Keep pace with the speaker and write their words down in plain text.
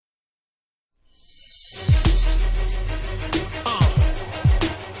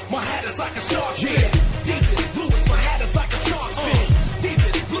a shark's fin. Deepest blue is my hat is like a shark's fin.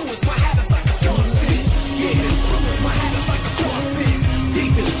 Deepest blue is my hat is like a shark's fin. Yeah, blue is my hat is like a shark's fin.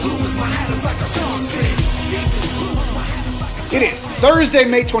 Deepest blue is my hat is like a shark's fin. Deepest blue is my hat is like a shark's fin. It is Thursday,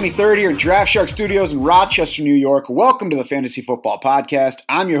 May 23rd here in Draft Shark Studios in Rochester, New York. Welcome to the Fantasy Football Podcast.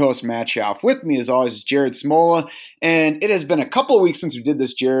 I'm your host, Matt Schauf. With me, as always, is Jared Smola. And it has been a couple of weeks since we did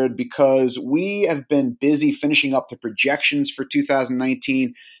this, Jared, because we have been busy finishing up the projections for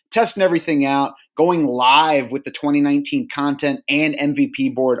 2019, testing everything out, going live with the 2019 content and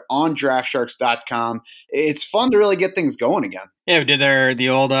MVP board on DraftSharks.com. It's fun to really get things going again. Yeah, we did the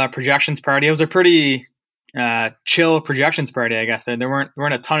old projections party. It was a pretty chill projections party, I guess. There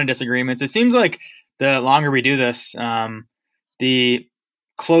weren't a ton of disagreements. It seems like the longer we do this, the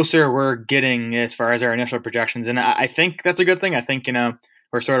closer we're getting as far as our initial projections. And I think that's a good thing. I think,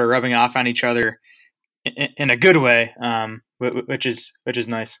 we're sort of rubbing off on each other in a good way, which is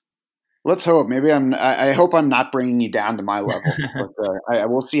nice. Let's hope. Maybe I hope I'm not bringing you down to my level, but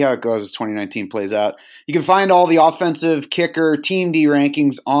we'll see how it goes as 2019 plays out. You can find all the offensive kicker Team D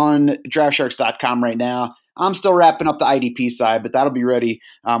rankings on DraftSharks.com right now. I'm still wrapping up the IDP side, but that'll be ready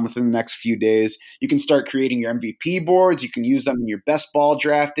within the next few days. You can start creating your MVP boards. You can use them in your best ball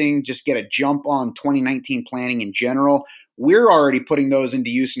drafting. Just get a jump on 2019 planning in general. We're already putting those into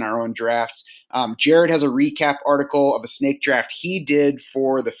use in our own drafts. Jared has a recap article of a snake draft he did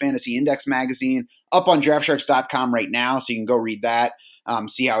for the Fantasy Index magazine up on DraftSharks.com right now, so you can go read that,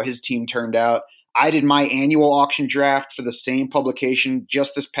 see how his team turned out. I did my annual auction draft for the same publication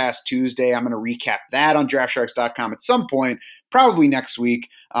just this past Tuesday. I'm going to recap that on DraftSharks.com at some point, probably next week,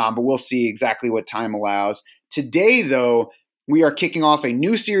 but we'll see exactly what time allows. Today, though, we are kicking off a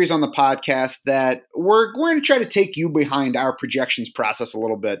new series on the podcast that we're going to try to take you behind our projections process a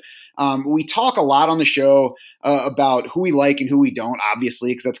little bit. We talk a lot on the show about who we like and who we don't,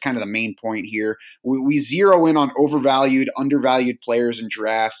 obviously, because that's kind of the main point here. We zero in on overvalued, undervalued players in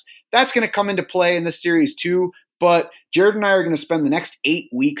drafts. That's going to come into play in this series too, but Jared and I are going to spend the next 8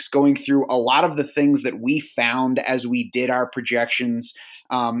 weeks going through a lot of the things that we found as we did our projections,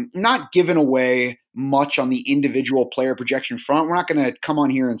 not giving away much on the individual player projection front. We're not going to come on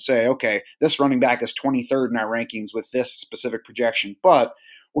here and say, okay, this running back is 23rd in our rankings with this specific projection, but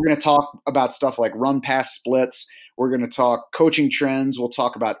we're going to talk about stuff like run-pass splits. We're going to talk coaching trends. We'll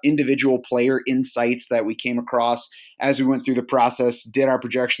talk about individual player insights that we came across as we went through the process, did our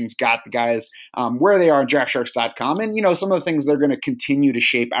projections, got the guys where they are on DraftSharks.com. And, some of the things that are going to continue to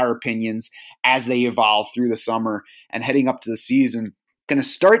shape our opinions as they evolve through the summer and heading up to the season. Going to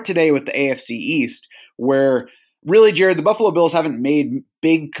start today with the AFC East, where really, Jared, the Buffalo Bills haven't made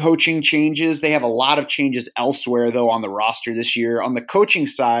big coaching changes. They have a lot of changes elsewhere, though, on the roster this year. On the coaching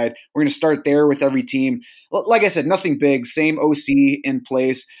side, we're going to start there with every team. Like I said, nothing big, same OC in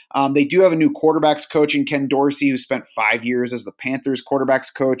place. They do have a new quarterbacks coach in Ken Dorsey, who spent 5 years as the Panthers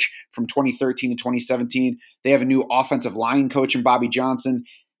quarterbacks coach from 2013 to 2017. They have a new offensive line coach in Bobby Johnson.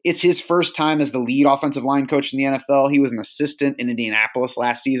 It's his first time as the lead offensive line coach in the NFL. He was an assistant in Indianapolis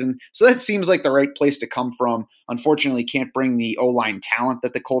last season. So that seems like the right place to come from. Unfortunately, can't bring the O-line talent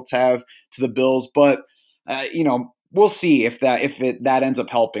that the Colts have to the Bills. But, we'll see if that ends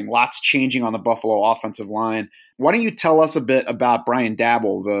up helping. Lots changing on the Buffalo offensive line. Why don't you tell us a bit about Brian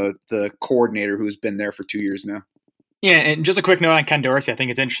Daboll, the coordinator who's been there for 2 years now? Yeah, and just a quick note on Ken Dorsey. I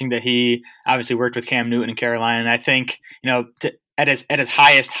think it's interesting that he obviously worked with Cam Newton in Carolina. And I think, at his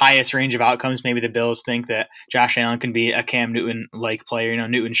highest range of outcomes, maybe the Bills think that Josh Allen can be a Cam Newton-like player.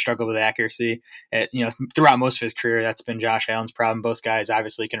 Newton struggled with accuracy throughout most of his career. That's been Josh Allen's problem. Both guys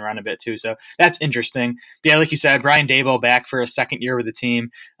obviously can run a bit too, so that's interesting. But yeah, like you said, Brian Daboll back for a second year with the team.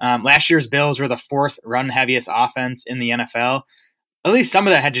 Last year's Bills were the fourth run-heaviest offense in the NFL. At least some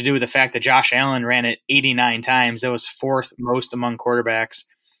of that had to do with the fact that Josh Allen ran it 89 times. That was fourth most among quarterbacks.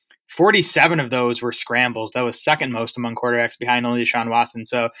 47 of those were scrambles. That was second most among quarterbacks behind only Deshaun Watson.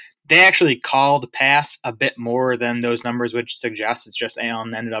 So they actually called pass a bit more than those numbers would suggest. It's just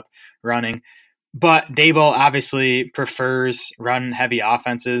Allen ended up running. But Daboll obviously prefers run-heavy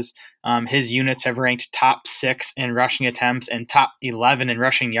offenses. His units have ranked top 6 in rushing attempts and top 11 in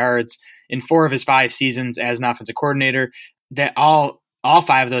rushing yards in 4 of his 5 seasons as an offensive coordinator. That all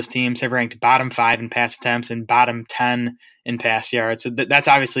 5 of those teams have ranked bottom 5 in pass attempts and bottom 10 in pass yards. So that's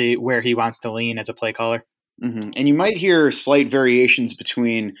obviously where he wants to lean as a play caller. Mm-hmm. And you might hear slight variations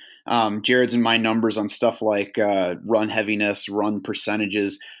between Jared's and my numbers on stuff like run heaviness, run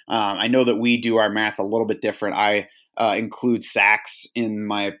percentages. I know that we do our math a little bit different. I include sacks in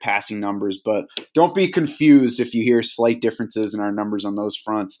my passing numbers, but don't be confused if you hear slight differences in our numbers on those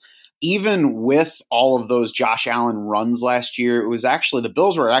fronts. even with all of those Josh Allen runs last year, the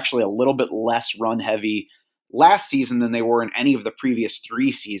Bills were actually a little bit less run heavy last season than they were in any of the previous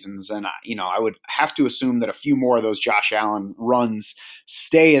 3 seasons. And, I would have to assume that a few more of those Josh Allen runs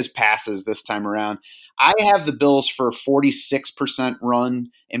stay as passes this time around. I have the Bills for 46% run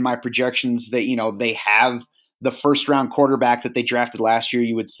in my projections. That, they have the first round quarterback that they drafted last year.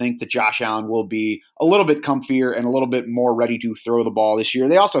 You would think that Josh Allen will be a little bit comfier and a little bit more ready to throw the ball this year.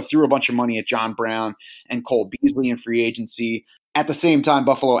 They also threw a bunch of money at John Brown and Cole Beasley in free agency. At the same time,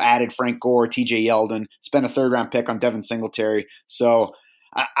 Buffalo added Frank Gore, TJ Yeldon, spent a 3rd-round pick on Devin Singletary. So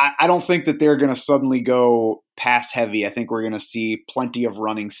I don't think that they're going to suddenly go pass heavy. I think we're going to see plenty of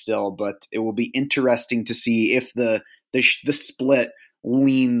running still, but it will be interesting to see if the split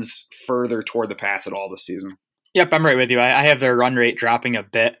leans further toward the pass at all this season. Yep, I'm right with you. I have their run rate dropping a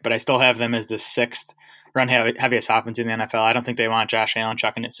bit, but I still have them as the 6th run heaviest offense in the NFL. I don't think they want Josh Allen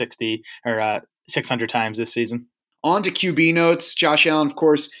chucking it 60 or 600 times this season. On to QB notes. Josh Allen, of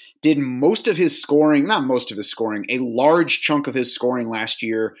course, did most of his scoring, not most of his scoring, a large chunk of his scoring last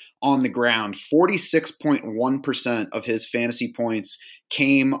year on the ground. 46.1% of his fantasy points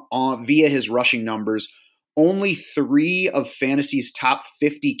came via his rushing numbers. Only 3 of fantasy's top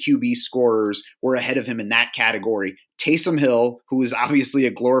 50 QB scorers were ahead of him in that category. Taysom Hill, who is obviously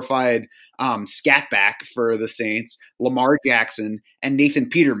a glorified scat back for the Saints, Lamar Jackson, and Nathan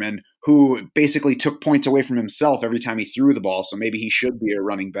Peterman, who basically took points away from himself every time he threw the ball, so maybe he should be a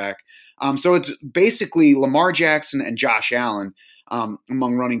running back. So it's basically Lamar Jackson and Josh Allen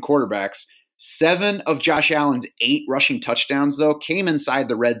among running quarterbacks. 7 of Josh Allen's 8 rushing touchdowns, though, came inside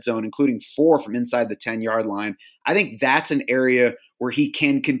the red zone, including 4 from inside the 10-yard line. I think that's an area where he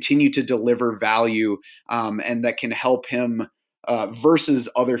can continue to deliver value and that can help him versus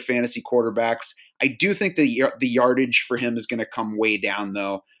other fantasy quarterbacks. I do think the yardage for him is going to come way down,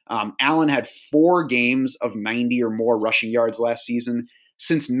 though. Allen had 4 games of 90 or more rushing yards last season.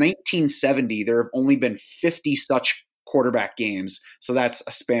 Since 1970, there have only been 50 such quarterback games. So that's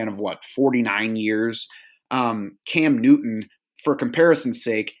a span of 49 years. Cam Newton, for comparison's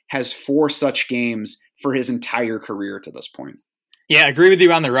sake, has 4 such games for his entire career to this point. Yeah, I agree with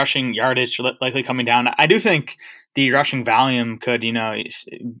you on the rushing yardage likely coming down. I do think the rushing volume could,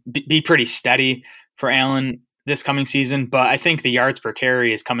 be pretty steady for Allen this coming season, but I think the yards per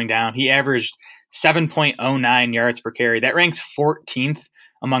carry is coming down. He averaged 7.09 yards per carry. That ranks 14th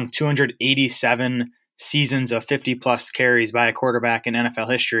among 287 seasons of 50-plus carries by a quarterback in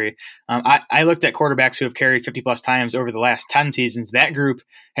NFL history. I looked at quarterbacks who have carried 50-plus times over the last 10 seasons. That group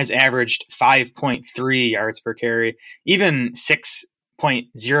has averaged 5.3 yards per carry. Even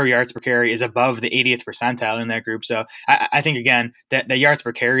 6.0 yards per carry is above the 80th percentile in that group. So I think, again, that the yards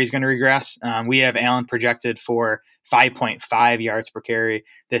per carry is going to regress. We have Allen projected for 5.5 yards per carry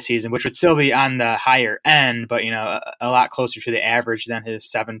this season, which would still be on the higher end, but a lot closer to the average than his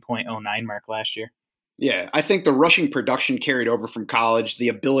 7.09 mark last year. Yeah, I think the rushing production carried over from college, the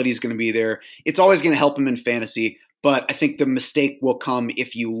ability is going to be there. It's always going to help him in fantasy, but I think the mistake will come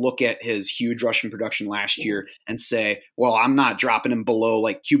if you look at his huge rushing production last year and say, well, I'm not dropping him below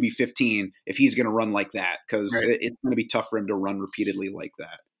QB 15 if he's going to run like that, because it's going to be tough for him to run repeatedly like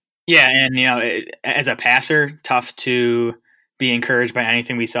that. Yeah, and as a passer, tough to be encouraged by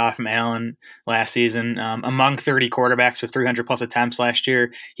anything we saw from Allen last season. Among 30 quarterbacks with 300-plus attempts last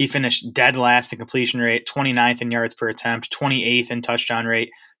year, he finished dead last in completion rate, 29th in yards per attempt, 28th in touchdown rate,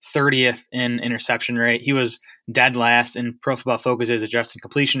 30th in interception rate. He was dead last in Pro Football Focus's adjusted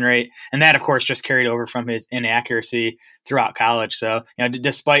completion rate, and that, of course, just carried over from his inaccuracy throughout college. So,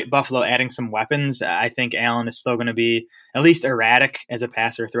 despite Buffalo adding some weapons, I think Allen is still going to be at least erratic as a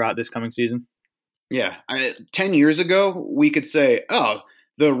passer throughout this coming season. Yeah, 10 years ago, we could say,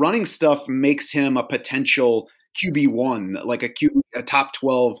 the running stuff makes him a potential QB1, like a top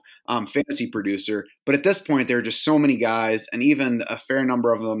 12 fantasy producer. But at this point, there are just so many guys, and even a fair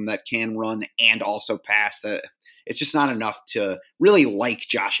number of them that can run and also pass, that it's just not enough to really like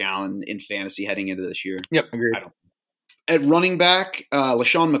Josh Allen in fantasy heading into this year. Yep, agreed. At running back,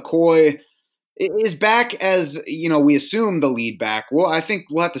 LaShawn McCoy is back as, we assume the lead back. Well, I think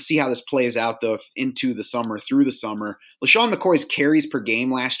we'll have to see how this plays out, though, through the summer. LaShawn McCoy's carries per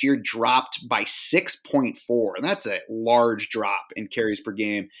game last year dropped by 6.4, and that's a large drop in carries per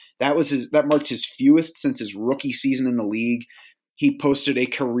game. That marked his fewest since his rookie season in the league. He posted a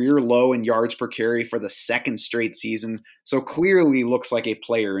career low in yards per carry for the 2nd straight season, so clearly looks like a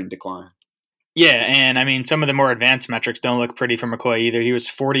player in decline. Yeah, and I mean, some of the more advanced metrics don't look pretty for McCoy either. He was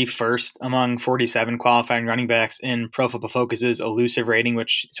 41st among 47 qualifying running backs in Pro Football Focus's elusive rating,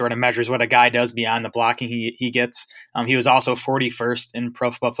 which sort of measures what a guy does beyond the blocking he gets. He was also 41st in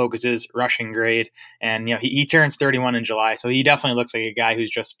Pro Football Focus's rushing grade, and he turns 31 in July, so he definitely looks like a guy who's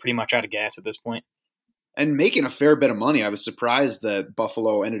just pretty much out of gas at this point. And making a fair bit of money. I was surprised that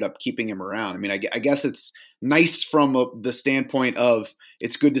Buffalo ended up keeping him around. I mean, I guess it's nice from the standpoint of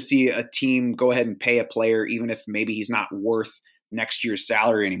it's good to see a team go ahead and pay a player, even if maybe he's not worth next year's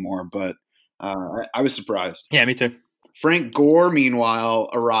salary anymore. But I was surprised. Yeah, me too. Frank Gore, meanwhile,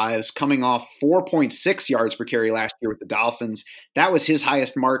 arrives coming off 4.6 yards per carry last year with the Dolphins. That was his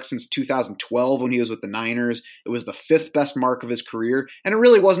highest mark since 2012 when he was with the Niners. It was the fifth best mark of his career, and it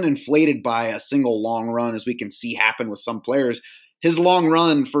really wasn't inflated by a single long run, as we can see happen with some players. His long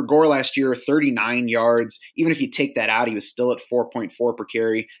run for Gore last year, 39 yards. Even if you take that out, he was still at 4.4 per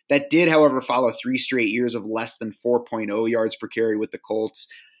carry. That did, however, follow 3 straight years of less than 4.0 yards per carry with the Colts.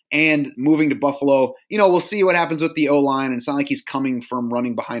 And moving to Buffalo, we'll see what happens with the O-line. And it's not like he's coming from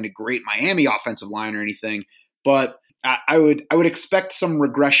running behind a great Miami offensive line or anything. But I would expect some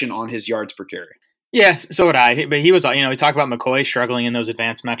regression on his yards per carry. Yeah, so would I. But he was, we talk about McCoy struggling in those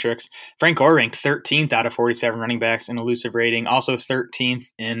advanced metrics. Frank Gore ranked 13th out of 47 running backs in elusive rating, also 13th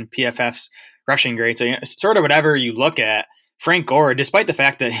in PFF's rushing grade. So sort of whatever you look at, Frank Gore, despite the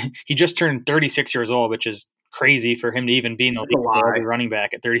fact that he just turned 36 years old, which is crazy for him to even be in the league running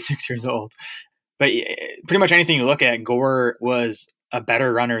back at 36 years old. But pretty much anything you look at, Gore was a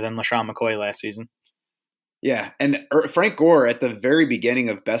better runner than LeSean McCoy last season. Yeah, and Frank Gore at the very beginning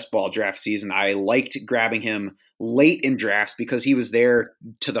of best ball draft season, I liked grabbing him late in drafts because he was there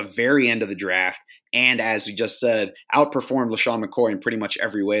to the very end of the draft. And as we just said, outperformed LeSean McCoy in pretty much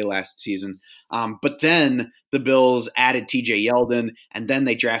every way last season. But then the Bills added TJ Yeldon, and then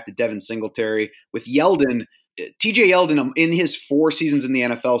they drafted Devin Singletary. With Yeldon, TJ Yeldon, in his 4 seasons in the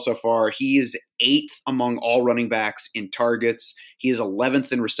NFL so far, he is 8th among all running backs in targets. He is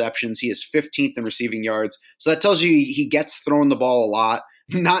 11th in receptions. He is 15th in receiving yards. So that tells you he gets thrown the ball a lot.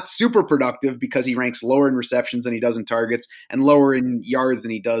 Not super productive because he ranks lower in receptions than he does in targets and lower in yards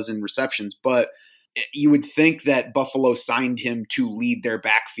than he does in receptions. But you would think that Buffalo signed him to lead their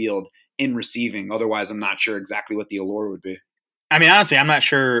backfield in receiving. Otherwise, I'm not sure exactly what the allure would be. I mean, honestly, I'm not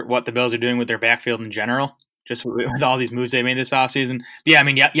sure what the Bills are doing with their backfield in general, just with all these moves they made this offseason. But yeah, I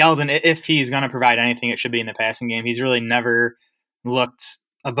mean, Yeldon, if he's going to provide anything, it should be in the passing game. He's really never looked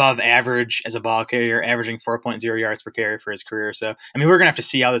above average as a ball carrier, averaging 4.0 yards per carry for his career. So, I mean, we're going to have to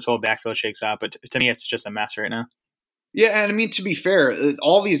see how this whole backfield shakes out. But to me, it's just a mess right now. Yeah, and I mean, to be fair,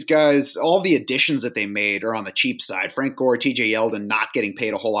 all these guys, all the additions that they made are on the cheap side. Frank Gore, TJ Yeldon not getting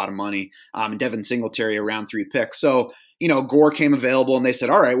paid a whole lot of money, and Devin Singletary around 3 picks. So, Gore came available and they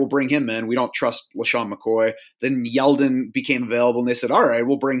said, all right, we'll bring him in. We don't trust LeSean McCoy. Then Yeldon became available and they said, all right,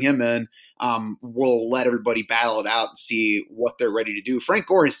 we'll bring him in. We'll let everybody battle it out and see what they're ready to do. Frank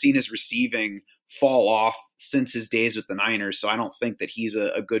Gore has seen his receiving fall off since his days with the Niners, so I don't think that he's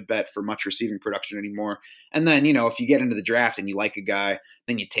a good bet for much receiving production anymore. And then, if you get into the draft and you like a guy,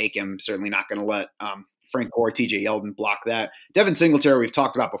 then you take him. Certainly not going to let Frank Gore, TJ Yeldon block that. Devin Singletary we've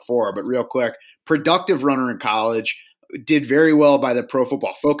talked about before, but real quick, productive runner in college, did very well by the Pro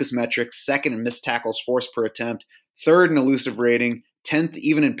Football Focus metrics, 2nd in missed tackles forced per attempt, 3rd in elusive rating, 10th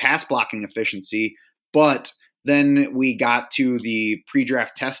even in pass blocking efficiency. But then we got to the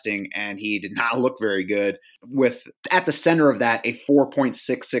pre-draft testing, and he did not look very good with, at the center of that, a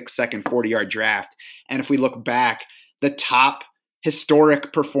 4.66 second 40-yard draft. And if we look back, the top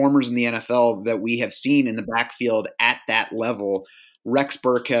historic performers in the NFL that we have seen in the backfield at that level, Rex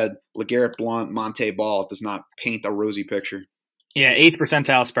Burkhead, LeGarrette Blount, Montee Ball, does not paint a rosy picture. Yeah, 8th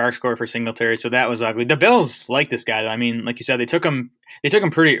percentile SPARQ score for Singletary, so that was ugly. The Bills like this guy, though. I mean, like you said, they took him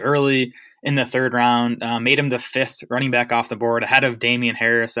pretty early in the 3rd round, made him the 5th running back off the board, ahead of Damian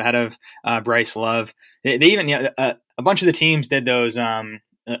Harris, ahead of Bryce Love. They even a bunch of the teams did those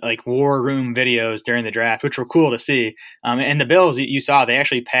like war room videos during the draft, which were cool to see. And the Bills, you saw, they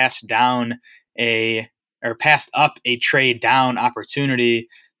actually passed up a trade down opportunity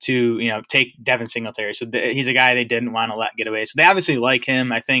to take Devin Singletary. So he's a guy they didn't want to let get away. So they obviously like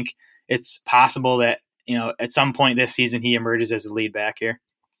him. I think it's possible that at some point this season he emerges as the lead back here.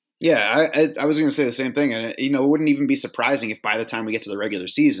 Yeah, I was going to say the same thing, and it wouldn't even be surprising if by the time we get to the regular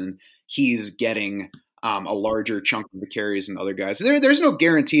season he's getting a larger chunk of the carries than other guys. There's no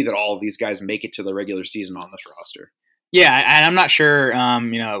guarantee that all of these guys make it to the regular season on this roster. Yeah, and I'm not sure,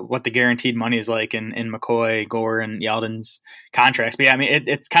 what the guaranteed money is like in McCoy, Gore, and Yeldon's contracts. But yeah, I mean,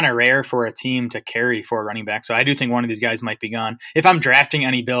 it's kind of rare for a team to carry 4 running backs. So I do think one of these guys might be gone. If I'm drafting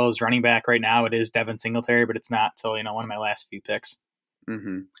any Bills running back right now, it is Devin Singletary, but it's not till one of my last few picks.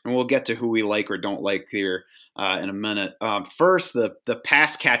 Mm-hmm. And we'll get to who we like or don't like here in a minute. First, the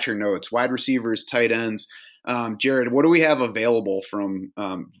pass catcher notes, wide receivers, tight ends. Jared, what do we have available from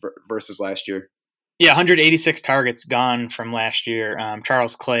versus last year? Yeah, 186 targets gone from last year.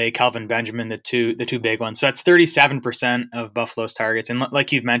 Charles Clay, Kelvin Benjamin, the two big ones. So that's 37% of Buffalo's targets. And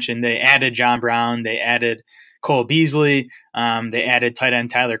like you've mentioned, they added John Brown, they added Cole Beasley, they added tight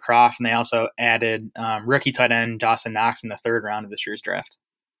end Tyler Kroft, and they also added rookie tight end Dawson Knox in the 3rd round of this year's draft.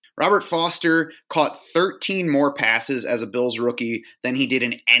 Robert Foster caught 13 more passes as a Bills rookie than he did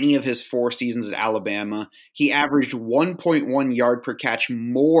in any of his 4 seasons at Alabama. He averaged 1.1 yard per catch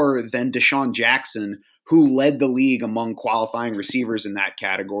more than Deshaun Jackson, who led the league among qualifying receivers in that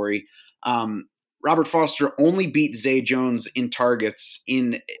category. Robert Foster only beat Zay Jones in targets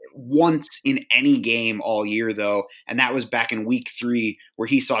once in any game all year, though, and that was back in week 3 where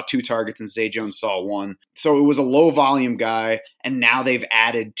he saw 2 targets and Zay Jones saw 1. So it was a low-volume guy, and now they've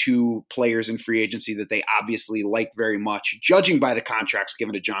added 2 players in free agency that they obviously like very much, judging by the contracts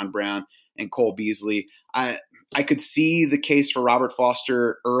given to John Brown and Cole Beasley. I could see the case for Robert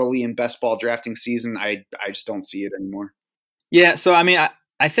Foster early in best ball drafting season. I just don't see it anymore. Yeah, so I mean,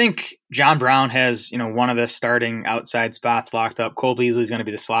 I think John Brown has, one of the starting outside spots locked up. Cole Beasley is going to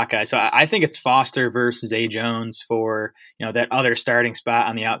be the slot guy. So I think it's Foster versus A. Jones for, that other starting spot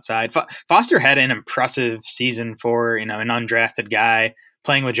on the outside. Foster had an impressive season for, an undrafted guy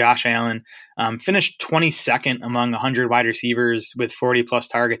playing with Josh Allen. Finished 22nd among 100 wide receivers with 40-plus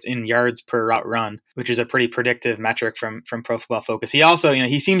targets in yards per route run, which is a pretty predictive metric from Pro Football Focus. He also,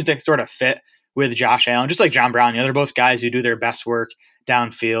 he seems to sort of fit with Josh Allen, just like John Brown. They're both guys who do their best work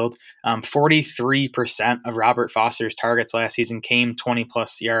downfield. 43% of Robert Foster's targets last season came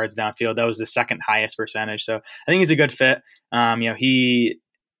 20-plus yards downfield. That was the 2nd highest percentage. So I think he's a good fit. He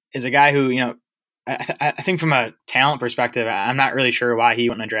is a guy who, I think from a talent perspective, I'm not really sure why he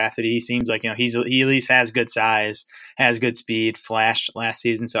wasn't drafted. He seems like, he at least has good size, has good speed, flashed last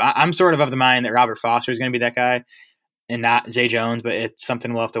season. So I'm sort of the mind that Robert Foster is going to be that guy and not Zay Jones, but it's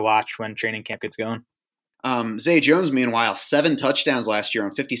something we'll have to watch when training camp gets going. Zay Jones, meanwhile, 7 touchdowns last year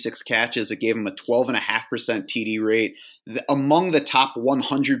on 56 catches. It gave him a 12.5% TD rate. Among the top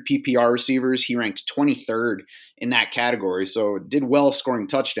 100 PPR receivers, he ranked 23rd in that category. So did well scoring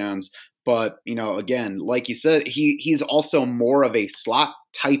touchdowns. But, again, like you said, he's also more of a slot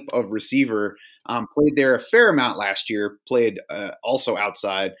type of receiver. Played there a fair amount last year, played also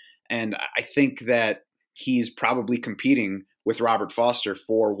outside. And I think that he's probably competing with Robert Foster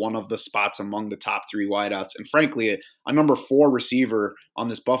for one of the spots among the top 3 wideouts. And frankly, a number 4 receiver on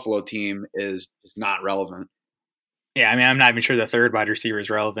this Buffalo team is not relevant. Yeah, I mean, I'm not even sure the 3rd wide receiver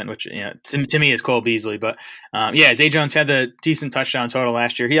is relevant, which to me is Cole Beasley. But Zay Jones had the decent touchdown total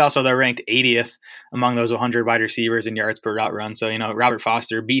last year. He also, though, ranked 80th among those 100 wide receivers in yards per route run. So, Robert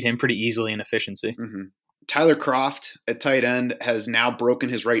Foster beat him pretty easily in efficiency. Mm-hmm. Tyler Kroft at tight end has now broken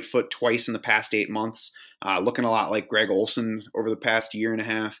his right foot twice in the past 8 months. Looking a lot like Greg Olsen over the past year and a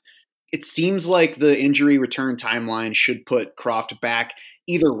half. It seems like the injury return timeline should put Kroft back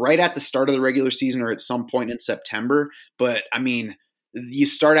either right at the start of the regular season or at some point in September. But, I mean, you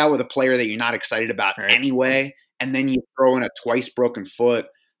start out with a player that you're not excited about anyway, and then you throw in a twice broken foot.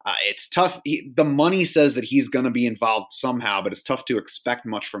 It's tough. The money says that he's going to be involved somehow, but it's tough to expect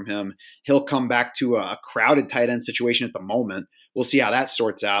much from him. He'll come back to a crowded tight end situation at the moment. We'll see how that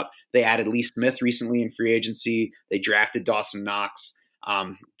sorts out. They added Lee Smith recently in free agency. They drafted Dawson Knox.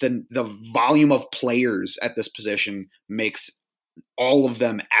 The volume of players at this position makes all of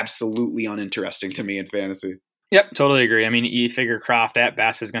them absolutely uninteresting to me in fantasy. Yep, totally agree. I mean, you figure Kroft at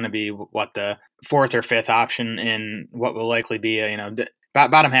best is going to be the 4th or 5th option in what will likely be a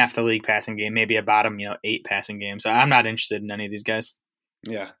bottom half of the league passing game, maybe a bottom 8 passing game. So I'm not interested in any of these guys.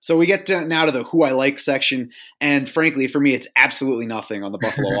 Yeah. So we get now to the who I like section, and frankly, for me, it's absolutely nothing on the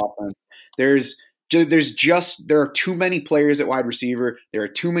Buffalo offense. There are too many players at wide receiver. There are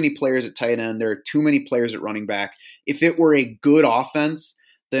too many players at tight end. There are too many players at running back. If it were a good offense,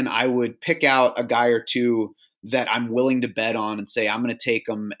 then I would pick out a guy or two that I'm willing to bet on and say I'm going to take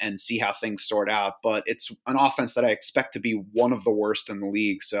them and see how things sort out. But it's an offense that I expect to be one of the worst in the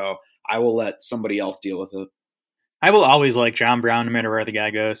league, so I will let somebody else deal with it. I will always like John Brown no matter where the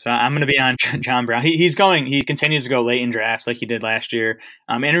guy goes. So I'm going to be on John Brown. He continues to go late in drafts like he did last year.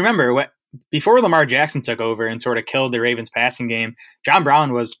 And remember, before Lamar Jackson took over and sort of killed the Ravens passing game, John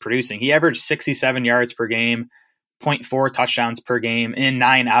Brown was producing. He averaged 67 yards per game, 0.4 touchdowns per game in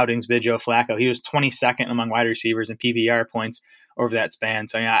 9 outings with Joe Flacco. He was 22nd among wide receivers in PPR points over that span.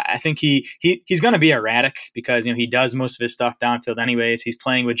 So I think he's going to be erratic because he does most of his stuff downfield anyways. He's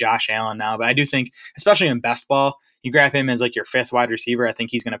playing with Josh Allen now, but I do think, especially in best ball, you grab him as like your 5th wide receiver. I think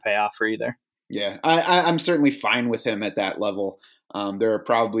he's going to pay off for you there. Yeah, I'm certainly fine with him at that level. There are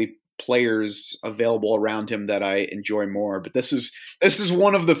probably players available around him that I enjoy more, but this is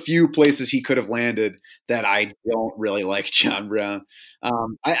one of the few places he could have landed that I don't really like John Brown.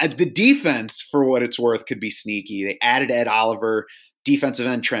 The defense, for what it's worth, could be sneaky. They added Ed Oliver. Defensive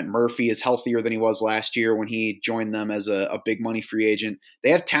end Trent Murphy is healthier than he was last year when he joined them as a big money free agent. They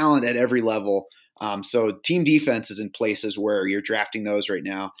have talent at every level. So team defense is in places where you're drafting those right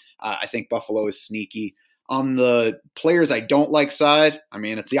now. I think Buffalo is sneaky. On the players I don't like side, I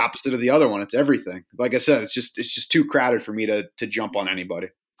mean, it's the opposite of the other one. It's everything. Like I said, it's just too crowded for me to jump on anybody.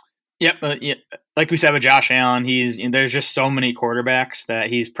 Yep. Yeah. Like we said with Josh Allen, there's just so many quarterbacks that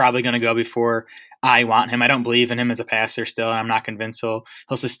he's probably going to go before I want him. I don't believe in him as a passer still, and I'm not convinced he'll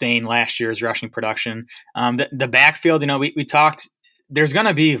sustain last year's rushing production. The backfield, we talked, there's going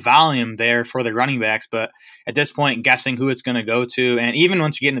to be volume there for the running backs, but at this point, guessing who it's going to go to, and even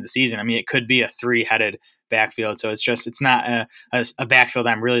once we get into the season, I mean, it could be a 3-headed backfield. So it's not a backfield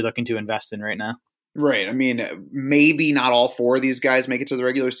I'm really looking to invest in right now. Right. I mean, maybe not all 4 of these guys make it to the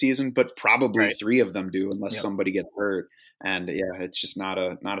regular season, but probably 3 of them do, unless somebody gets hurt. And yeah, it's just not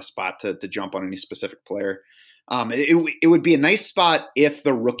a spot to jump on any specific player. It would be a nice spot if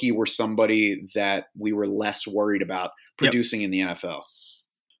the rookie were somebody that we were less worried about producing in the NFL.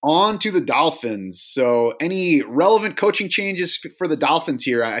 On to the Dolphins. So any relevant coaching changes for the Dolphins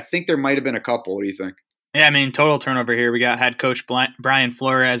here? I think there might have been a couple. What do you think? Yeah, I mean, total turnover here. We got head coach Brian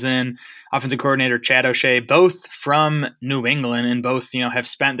Flores in, offensive coordinator Chad O'Shea, both from New England, and both, have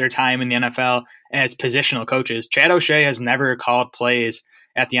spent their time in the NFL as positional coaches. Chad O'Shea has never called plays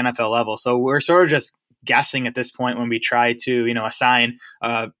at the NFL level. So we're sort of just guessing at this point when we try to, assign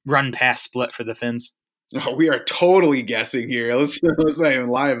a run-pass split for the Fins. Oh, we are totally guessing here. Let's not even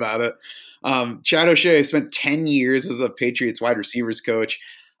lie about it. Chad O'Shea spent 10 years as a Patriots wide receivers coach.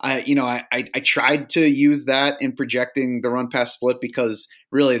 I tried to use that in projecting the run-pass split because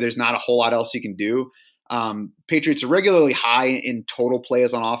really there's not a whole lot else you can do. Patriots are regularly high in total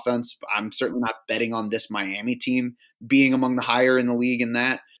plays on offense. I'm certainly not betting on this Miami team being among the higher in the league in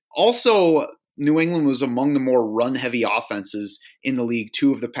that. Also, New England was among the more run-heavy offenses in the league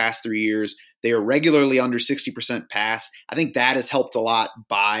 2 of the past 3 years. They are regularly under 60% pass. I think that has helped a lot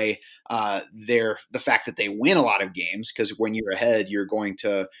by the fact that they win a lot of games, because when you're ahead, you're going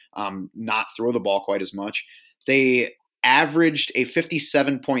to not throw the ball quite as much. They averaged a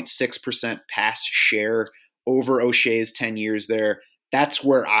 57.6% pass share over O'Shea's 10 years there. That's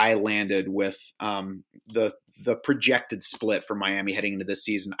where I landed with the projected split for Miami heading into this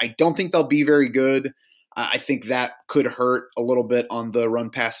season. I don't think they'll be very good. I think that could hurt a little bit on the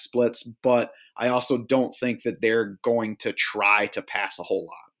run-pass splits, but I also don't think that they're going to try to pass a whole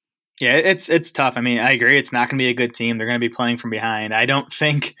lot. Yeah, it's tough. I mean, I agree. It's not going to be a good team. They're going to be playing from behind. I don't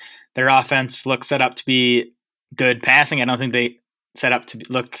think their offense looks set up to be good passing. I don't think they set up to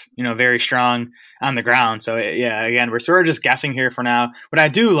look, very strong on the ground. So yeah, again, we're sort of just guessing here for now. What I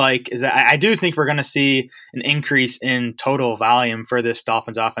do like is that I do think we're going to see an increase in total volume for this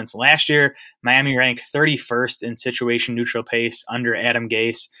Dolphins offense. Last year, Miami ranked 31st in situation neutral pace under Adam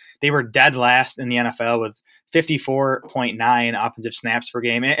Gase. They were dead last in the NFL with 54.9 offensive snaps per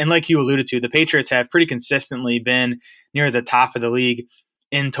game. And like you alluded to, the Patriots have pretty consistently been near the top of the league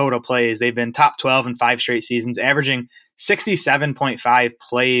in total plays. They've been top 12 in 5 straight seasons, averaging 67.5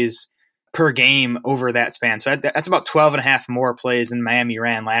 plays per game over that span. So that's about 12 and a half more plays than Miami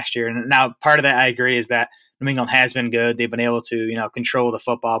ran last year. And now part of that, I agree, is that New England has been good. They've been able to, control the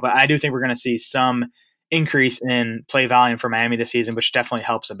football. But I do think we're going to see some increase in play volume for Miami this season, which definitely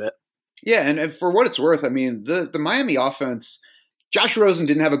helps a bit. Yeah, and for what it's worth, I mean, the Miami offense, Josh Rosen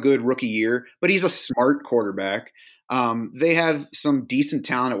didn't have a good rookie year, but he's a smart quarterback. They have some decent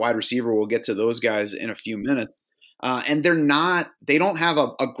talent at wide receiver. We'll get to those guys in a few minutes. And they don't have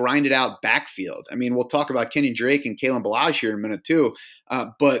a grinded out backfield. I mean, we'll talk about Kenyon Drake and Kalen Ballage here in a minute too.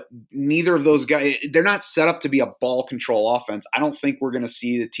 But neither of those guys, they're not set up to be a ball control offense. I don't think we're going to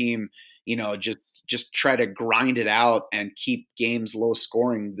see the team, just try to grind it out and keep games low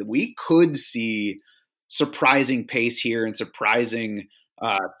scoring. We could see surprising pace here and surprising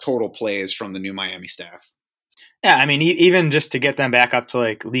total plays from the new Miami staff. Yeah, I mean, even just to get them back up to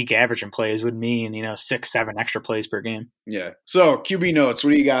like league average in plays would mean, 6-7 extra plays per game. Yeah. So QB notes,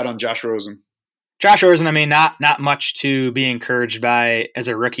 what do you got on Josh Rosen? Josh Rosen, I mean, not much to be encouraged by as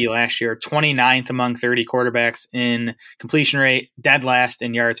a rookie last year. 29th among 30 quarterbacks in completion rate, dead last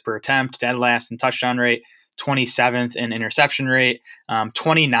in yards per attempt, dead last in touchdown rate, 27th in interception rate,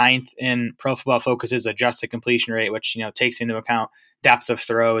 29th in Pro Football Focus's adjusted completion rate, which takes into account depth of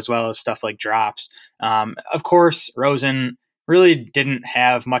throw as well as stuff like drops. Of course, Rosen really didn't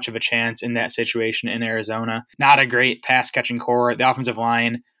have much of a chance in that situation in Arizona. Not a great pass catching core. The offensive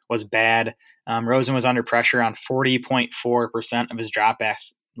line was bad. Rosen was under pressure on 40.4% of his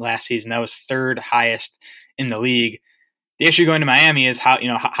dropbacks last season. That was third highest in the league. The issue going to Miami is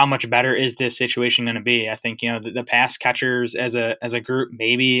how much better is this situation going to be? I think the pass catchers as a group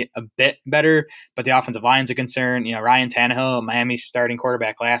maybe a bit better, but the offensive line's a concern. Ryan Tannehill, Miami's starting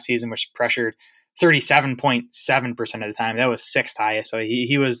quarterback last season, was pressured 37.7% of the time. That was sixth highest. So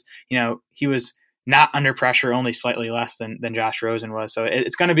he was not under pressure, only slightly less than Josh Rosen was. So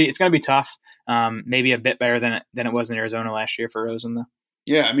it's gonna be tough. Maybe a bit better than it was in Arizona last year for Rosen though.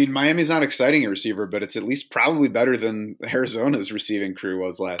 Yeah, I mean, Miami's not exciting a receiver, but it's at least probably better than Arizona's receiving crew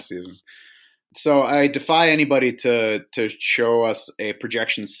was last season. So I defy anybody to show us a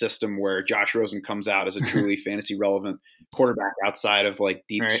projection system where Josh Rosen comes out as a truly fantasy relevant quarterback outside of like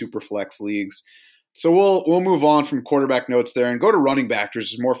deep super flex leagues. So we'll move on from quarterback notes there and go to running back,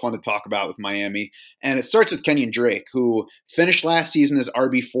 which is more fun to talk about with Miami. And it starts with Kenyon Drake, who finished last season as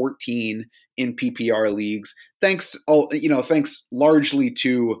RB14 in PPR leagues, thanks largely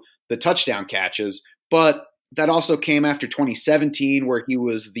to the touchdown catches. But that also came after 2017, where he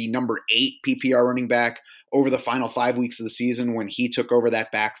was the number 8 PPR running back over the final 5 weeks of the season when he took over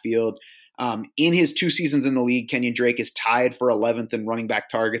that backfield. In his 2 seasons in the league, Kenyon Drake is tied for 11th in running back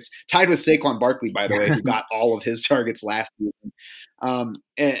targets, tied with Saquon Barkley, by the way, who got all of his targets last season.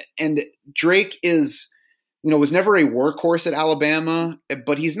 And Drake was never a workhorse at Alabama,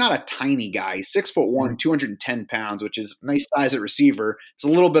 but he's not a tiny guy. He's 6'1", 210 pounds, which is nice size at receiver. It's a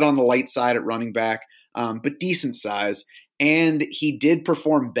little bit on the light side at running back, but decent size. And he did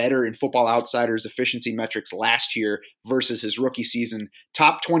perform better in Football Outsiders efficiency metrics last year versus his rookie season.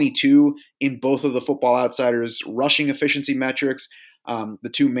 Top 22 in both of the Football Outsiders rushing efficiency metrics, the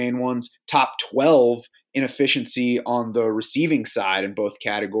two main ones. Top 12 in efficiency on the receiving side in both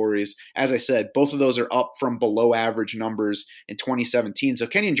categories. As I said, both of those are up from below average numbers in 2017. So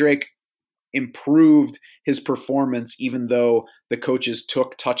Kenyon Drake improved his performance even though the coaches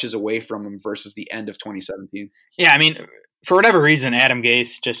took touches away from him versus the end of 2017. Yeah, I mean, for whatever reason, Adam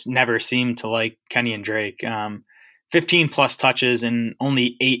Gase just never seemed to like Kenyon Drake. 15 plus touches in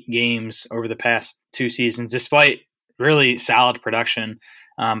only 8 games over the past 2 seasons, despite really solid production.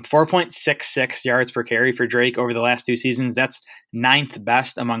 4.66 yards per carry for Drake over the last 2 seasons. That's 9th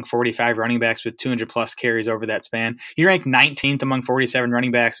best among 45 running backs with 200 plus carries over that span. He ranked 19th among 47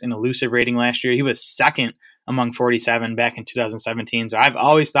 running backs in elusive rating last year. He was 2nd among 47 back in 2017. So I've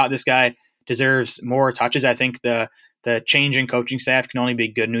always thought this guy deserves more touches. I think the change in coaching staff can only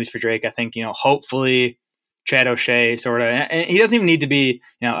be good news for Drake. I think, hopefully Chad O'Shea and he doesn't even need to be,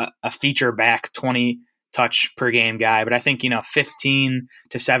 a feature back 20 touch per game guy, but I think 15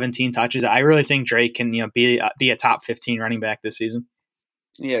 to 17 touches. I really think Drake can be a top 15 running back this season.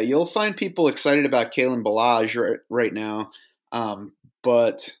 Yeah, you'll find people excited about Kalen Ballage right now,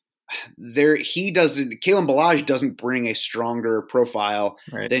 but Kalen Ballage doesn't bring a stronger profile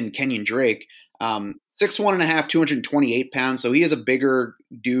than Kenyon Drake. 6'1.5", 228 pounds, so he is a bigger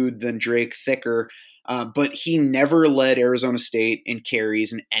dude than Drake, thicker. But he never led Arizona State in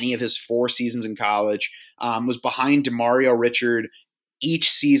carries in any of his 4 seasons in college, was behind Demario Richard each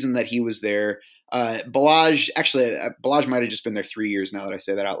season that he was there. Ballage might have just been there 3 years now that I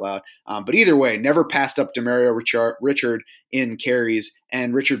say that out loud. But either way, never passed up Demario Richard in carries.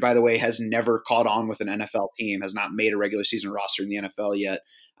 And Richard, by the way, has never caught on with an NFL team, has not made a regular season roster in the NFL yet.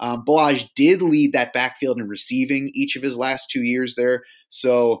 Ballage did lead that backfield in receiving each of his last 2 years there.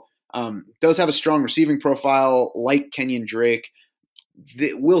 So does have a strong receiving profile like Kenyon Drake.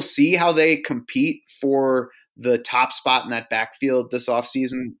 We'll see how they compete for the top spot in that backfield this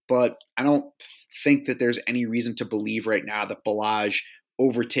offseason, but I don't think that there's any reason to believe right now that Ballage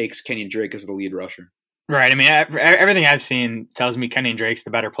overtakes Kenyon Drake as the lead rusher. Right. I mean, everything I've seen tells me Kenyon Drake's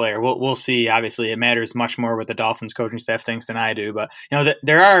the better player. We'll see. Obviously, it matters much more what the Dolphins coaching staff thinks than I do. But,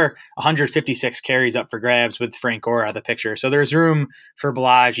 there are 156 carries up for grabs with Frank Gore out of the picture. So there's room for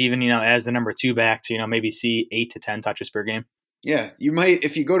Ballage, even, as the number 2 back to, maybe see 8 to 10 touches per game. Yeah. You might,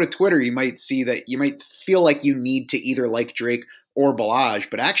 if you go to Twitter, you might see that you might feel like you need to either like Drake or Ballage,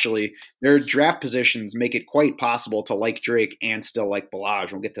 but actually their draft positions make it quite possible to like Drake and still like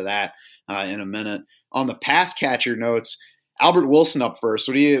Ballage. We'll get to that in a minute. On the pass catcher notes, Albert Wilson up first.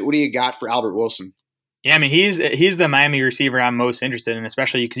 What do you got for Albert Wilson? Yeah, I mean, he's the Miami receiver I'm most interested in,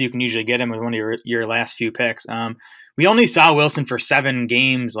 especially because you can usually get him with one of your last few picks. We only saw Wilson for 7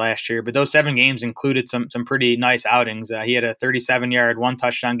 games last year, but those 7 games included some pretty nice outings. He had a 37-yard,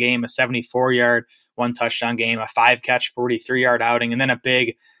 1-touchdown game, a 74-yard, 1-touchdown game, a 5-catch, 43-yard outing, and then a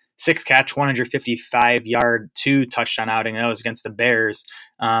big 6-catch, 155-yard, 2-touchdown outing. That was against the Bears.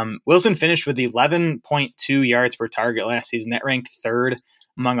 Wilson finished with 11.2 yards per target last season. That ranked 3rd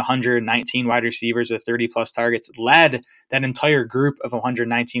among 119 wide receivers with 30-plus targets, led that entire group of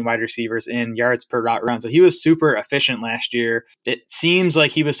 119 wide receivers in yards per route run. So he was super efficient last year. It seems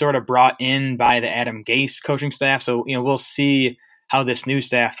like he was sort of brought in by the Adam Gase coaching staff. So, we'll see how this new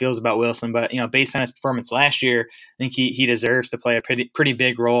staff feels about Wilson. But, based on his performance last year, I think he deserves to play a pretty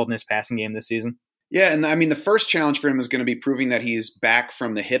big role in this passing game this season. Yeah, and I mean, the first challenge for him is going to be proving that he's back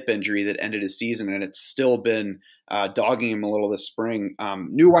from the hip injury that ended his season, and it's still been dogging him a little this spring.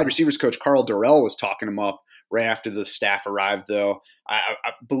 New wide receivers coach Carl Dorrell was talking him up right after the staff arrived, though. I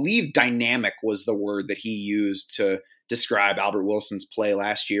believe dynamic was the word that he used to describe Albert Wilson's play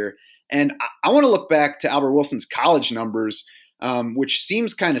last year. And I want to look back to Albert Wilson's college numbers, which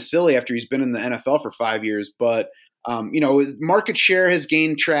seems kind of silly after he's been in the NFL for 5 years, but market share has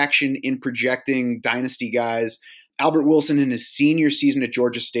gained traction in projecting dynasty guys. Albert Wilson in his senior season at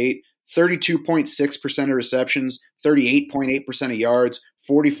Georgia State, 32.6% of receptions, 38.8% of yards,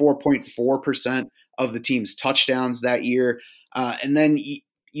 44.4% of the team's touchdowns that year. And then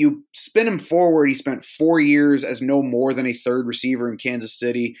you spin him forward. He spent 4 years as no more than a third receiver in Kansas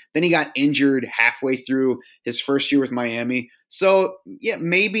City. Then he got injured halfway through his first year with Miami. So, yeah,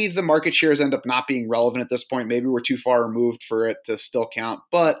 maybe the market shares end up not being relevant at this point. Maybe we're too far removed for it to still count.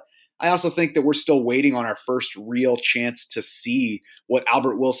 But I also think that we're still waiting on our first real chance to see what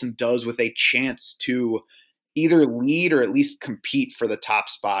Albert Wilson does with a chance to either lead or at least compete for the top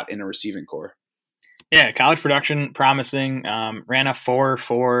spot in a receiving corps. Yeah, college production promising. Ran a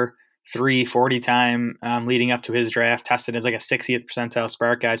 4.43 40 time leading up to his draft. Tested as like a 60th percentile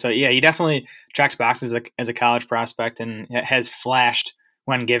spark guy. So yeah, he definitely checks boxes as a college prospect and has flashed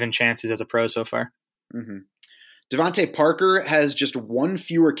when given chances as a pro so far. Mm-hmm. Devontae Parker has just 1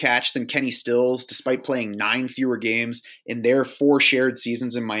 fewer catch than Kenny Stills, despite playing 9 fewer games in their 4 shared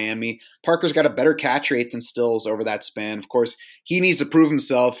seasons in Miami. Parker's got a better catch rate than Stills over that span. Of course, he needs to prove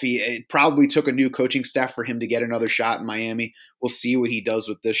himself. It probably took a new coaching staff for him to get another shot in Miami. We'll see what he does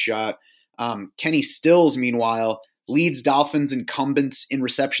with this shot. Kenny Stills, meanwhile, leads Dolphins incumbents in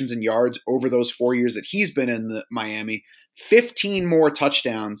receptions and yards over those 4 years that he's been in Miami. 15 more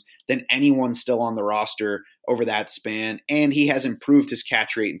touchdowns than anyone still on the roster over that span, and he has improved his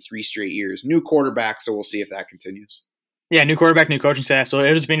catch rate in 3 straight years. New quarterback, so we'll see if that continues. Yeah, new quarterback, new coaching staff. So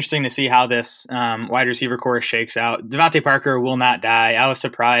it'll just be interesting to see how this wide receiver core shakes out. Devontae Parker will not die. I was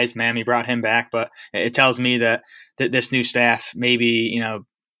surprised Miami brought him back, but it tells me that this new staff maybe,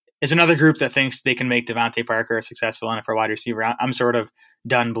 is another group that thinks they can make Devontae Parker a successful NFL wide receiver. I'm sort of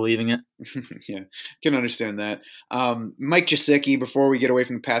done believing it. Yeah, can understand that. Mike Gesicki, before we get away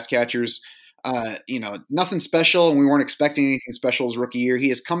from the pass catchers, nothing special, and we weren't expecting anything special his rookie year. He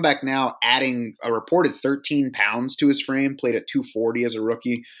has come back now, adding a reported 13 pounds to his frame, played at 240 as a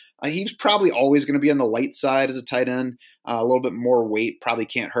rookie. He's probably always going to be on the light side as a tight end. A little bit more weight probably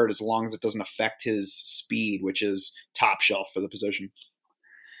can't hurt as long as it doesn't affect his speed, which is top shelf for the position.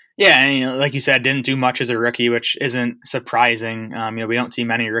 Yeah, and like you said, didn't do much as a rookie, which isn't surprising. We don't see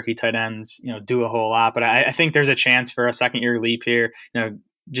many rookie tight ends, do a whole lot. But I think there's a chance for a second-year leap here.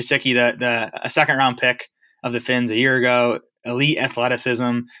 Gesicki, a second-round pick of the Finns a year ago, elite athleticism,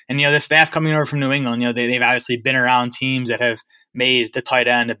 and the staff coming over from New England. They've obviously been around teams that have made the tight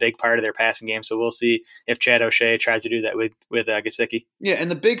end a big part of their passing game. So we'll see if Chad O'Shea tries to do that with Gesicki. Yeah, and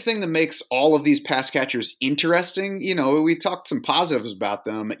the big thing that makes all of these pass catchers interesting, we talked some positives about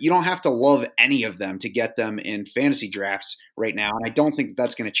them. You don't have to love any of them to get them in fantasy drafts right now, and I don't think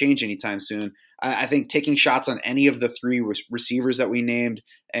that's going to change anytime soon. I think taking shots on any of the 3 receivers that we named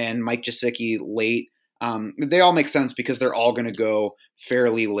and Mike Gesicki late, they all make sense because they're all going to go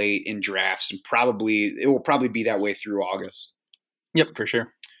fairly late in drafts, and it will probably be that way through August. Yep, for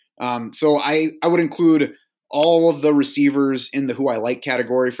sure. So I would include all of the receivers in the who I like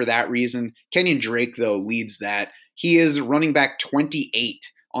category for that reason. Kenyon Drake, though, leads that. He is running back 28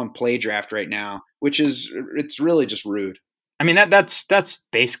 on Play Draft right now, it's really just rude. I mean, that's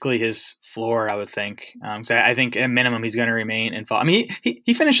basically his floor, I would think. So I think at minimum he's going to remain in fall. I mean,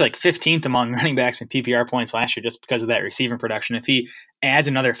 he finished like 15th among running backs in PPR points last year just because of that receiving production. If he adds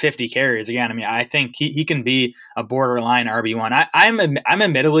another 50 carries again, I mean, I think he can be a borderline RB1. I'm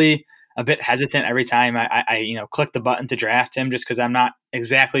admittedly a bit hesitant every time I click the button to draft him, just because I'm not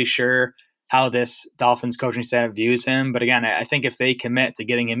exactly sure how this Dolphins coaching staff views him. But again, I think if they commit to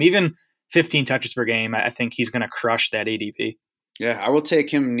getting him even 15 touches per game, I think he's going to crush that ADP. Yeah, I will take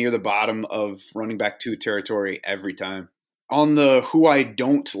him near the bottom of running back 2 territory every time. On the who I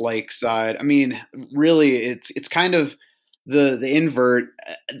don't like side, I mean, really, it's kind of the invert.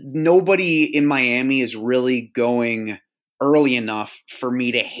 Nobody in Miami is really going early enough for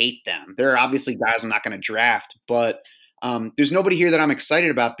me to hate them. There are obviously guys I'm not going to draft, but there's nobody here that I'm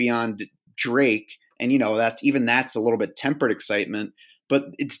excited about beyond Drake. And, that's a little bit tempered excitement, but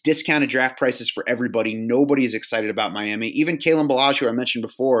it's discounted draft prices for everybody. Nobody is excited about Miami. Even Kalen Ballage, who I mentioned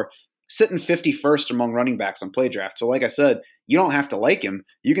before, sitting 51st among running backs on play draft. So like I said, you don't have to like him.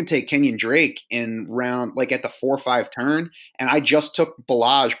 You can take Kenyon Drake in round, like at the 4-5 turn. And I just took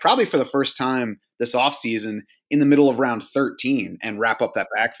Ballage probably for the first time this offseason in the middle of round 13 and wrap up that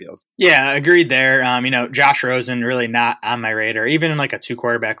backfield. Yeah, agreed there. Josh Rosen really not on my radar. Even in like a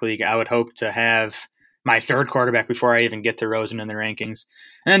 2-quarterback league, I would hope to have my 3rd quarterback before I even get to Rosen in the rankings.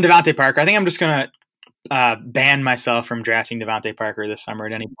 And then Devontae Parker. I think I'm just going to ban myself from drafting Devontae Parker this summer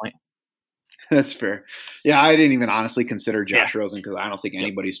at any point. That's fair. Yeah, I didn't even honestly consider Josh Rosen because I don't think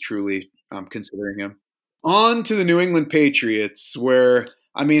anybody's truly considering him. On to the New England Patriots, where,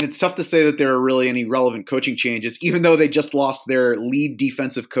 I mean, it's tough to say that there are really any relevant coaching changes, even though they just lost their lead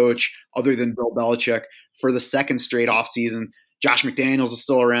defensive coach other than Bill Belichick for the 2nd straight offseason. Josh McDaniels is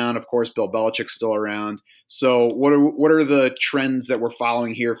still around. Of course, Bill Belichick's still around. So what are the trends that we're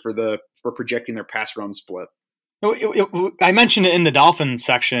following here for projecting their pass run split? I mentioned it in the Dolphins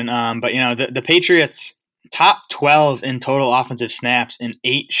section, but the Patriots top 12 in total offensive snaps in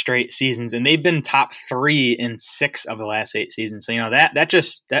 8 straight seasons, and they've been top 3 in 6 of the last 8 seasons. So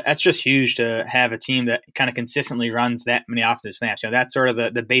that's just huge to have a team that kind of consistently runs that many offensive snaps. That's sort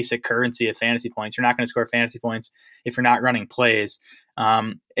of the basic currency of fantasy points. You're not going to score fantasy points if you're not running plays.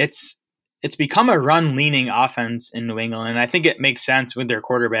 It's become a run-leaning offense in New England, and I think it makes sense with their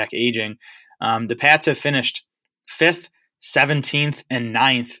quarterback aging. The Pats have finished 5th, 17th, and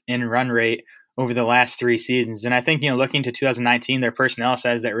 9th in run rate over the last 3 seasons. And I think, looking to 2019, their personnel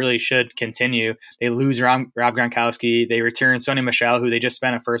says that really should continue. They lose Rob Gronkowski. They return Sony Michel, who they just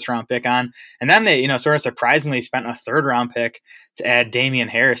spent a 1st-round pick on. And then they, sort of surprisingly spent a 3rd-round pick to add Damian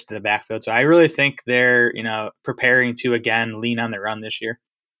Harris to the backfield. So I really think they're, preparing to, again, lean on the run this year.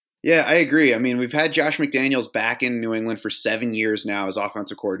 Yeah, I agree. I mean, we've had Josh McDaniels back in New England for 7 years now as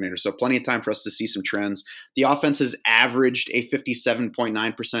offensive coordinator, so plenty of time for us to see some trends. The offense has averaged a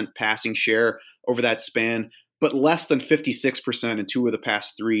 57.9% passing share over that span, but less than 56% in 2 of the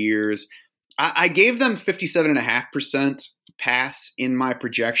past 3 years. I gave them 57.5% pass in my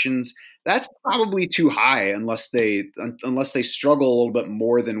projections. That's probably too high unless they struggle a little bit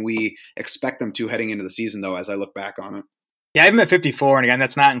more than we expect them to heading into the season, though, as I look back on it. Yeah, I have him at 54, and again,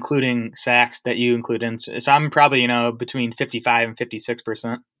 that's not including sacks that you include in. So I'm probably, between 55 and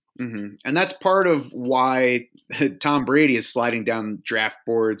 56%. Mm-hmm. And that's part of why Tom Brady is sliding down draft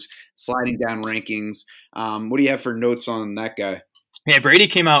boards, sliding down rankings. What do you have for notes on that guy? Yeah, Brady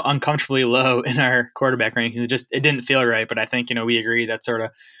came out uncomfortably low in our quarterback rankings. It didn't feel right, but I think, we agree that's sort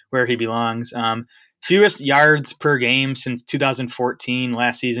of where he belongs. Fewest yards per game since 2014.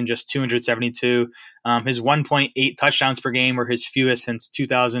 Last season, just 272. His 1.8 touchdowns per game were his fewest since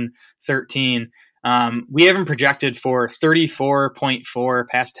 2013. We have him projected for 34.4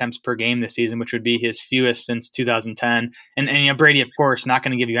 pass attempts per game this season, which would be his fewest since 2010. And Brady, of course, not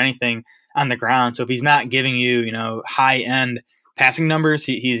going to give you anything on the ground. So if he's not giving you, high-end passing numbers,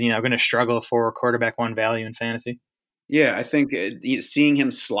 he's going to struggle for quarterback 1 value in fantasy. Yeah, I think seeing him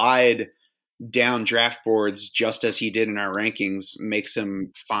slide down draft boards just as he did in our rankings makes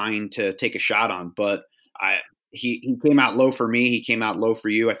him fine to take a shot on. But he came out low for me. He came out low for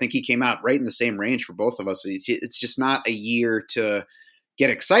you. I think he came out right in the same range for both of us. It's just not a year to get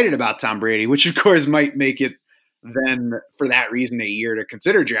excited about Tom Brady, which of course might make it then for that reason a year to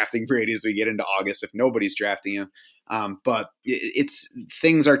consider drafting Brady as we get into August if nobody's drafting him. But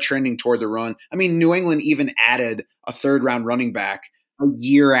things are trending toward the run. I mean, New England even added a 3rd-round running back a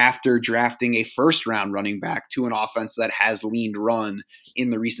year after drafting a 1st-round running back to an offense that has leaned run in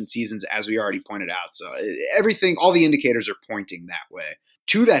the recent seasons, as we already pointed out. So all the indicators are pointing that way.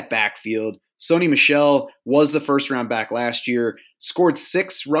 To that backfield, Sony Michel was the 1st-round back last year, scored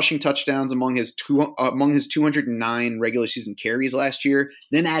 6 rushing touchdowns among his 209 regular season carries last year,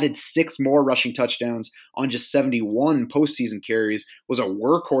 then added 6 more rushing touchdowns on just 71 postseason carries, was a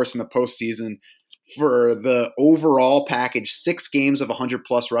workhorse in the postseason. For the overall package, 6 games of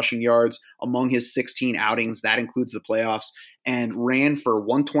 100-plus rushing yards among his 16 outings. That includes the playoffs. and ran for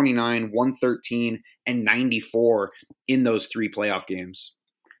 129, 113, and 94 in those 3 playoff games.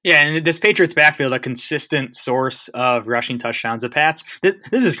 Yeah, and this Patriots backfield, a consistent source of rushing touchdowns. The Pats, this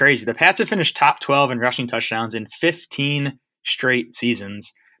is crazy. The Pats have finished top 12 in rushing touchdowns in 15 straight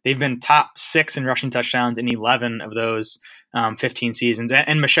seasons. They've been top 6 in rushing touchdowns in 11 of those 15 seasons.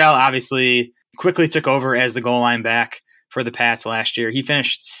 And Michel obviously quickly took over as the goal line back for the Pats last year. He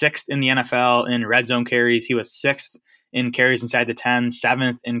finished 6th in the NFL in red zone carries. He was 6th in carries inside the 10,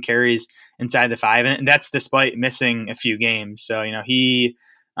 7th in carries inside the 5. And that's despite missing a few games. So,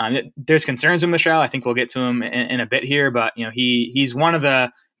 there's concerns with Michel. I think we'll get to him in a bit here, but he's one of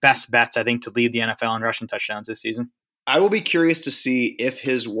the best bets, I think, to lead the NFL in rushing touchdowns this season. I will be curious to see if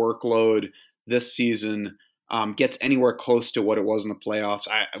his workload this season gets anywhere close to what it was in the playoffs.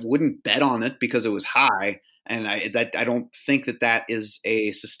 I wouldn't bet on it because it was high, and I don't think that is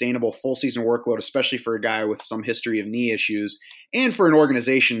a sustainable full season workload, especially for a guy with some history of knee issues and for an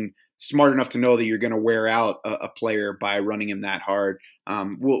organization smart enough to know that you're going to wear out a player by running him that hard.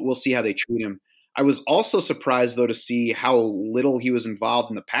 We'll see how they treat him. I was also surprised, though, to see how little he was involved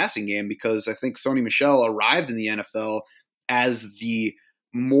in the passing game, because I think Sony Michel arrived in the NFL as the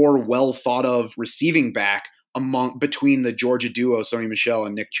more well thought of receiving back between the Georgia duo, Sony Michel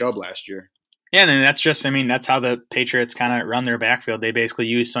and Nick Chubb last year. Yeah, and that's that's how the Patriots kind of run their backfield. They basically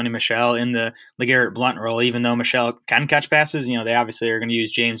use Sony Michel in the LeGarrette Blount role, even though Michel can catch passes. They obviously are going to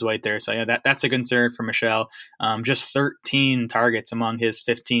use James White there. So, that's a concern for Michel. Just 13 targets among his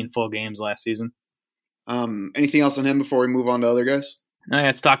 15 full games last season. Anything else on him before we move on to other guys?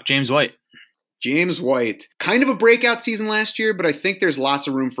 Let's talk James White. James White, kind of a breakout season last year, but I think there's lots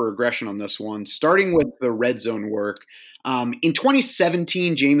of room for regression on this one, starting with the red zone work. In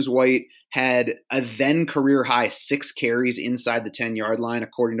 2017, James White had a then career high 6 carries inside the 10-yard line,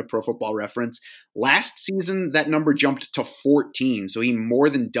 according to Pro Football Reference. Last season, that number jumped to 14, so he more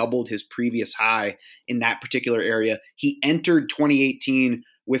than doubled his previous high in that particular area. He entered 2018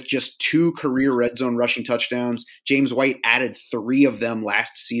 with just 2 career red zone rushing touchdowns. James White added 3 of them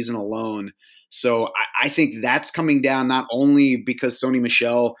last season alone. So I think that's coming down not only because Sony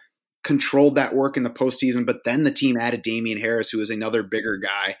Michel controlled that work in the postseason, but then the team added Damian Harris, who is another bigger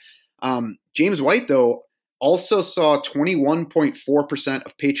guy. James White, though, also saw 21.4%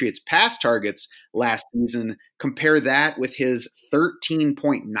 of Patriots pass targets last season. Compare that with his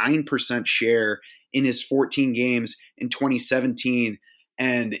 13.9% share in his 14 games in 2017.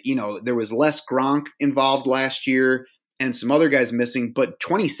 And, there was less Gronk involved last year and some other guys missing. But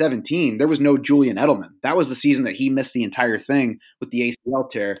 2017, there was no Julian Edelman. That was the season that he missed the entire thing with the ACL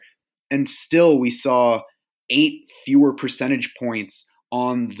tear. And still, we saw 8 fewer percentage points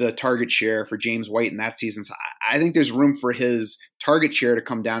on the target share for James White in that season. So I think there's room for his target share to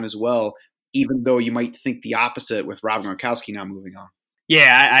come down as well, even though you might think the opposite with Rob Gronkowski now moving on.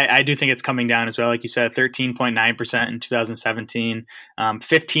 Yeah, I do think it's coming down as well. Like you said, 13.9% in 2017,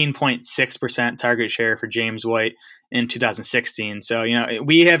 15.6% target share for James White in 2016. So,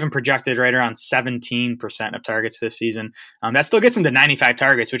 we have him projected right around 17% of targets this season. That still gets him to 95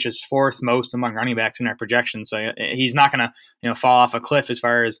 targets, which is 4th most among running backs in our projections. So he's not going to, fall off a cliff as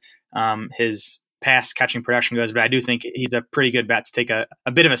far as his pass catching production goes. But I do think he's a pretty good bet to take a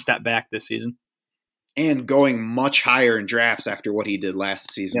bit of a step back this season. And going much higher in drafts after what he did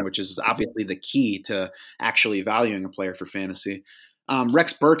last season, which is obviously the key to actually valuing a player for fantasy.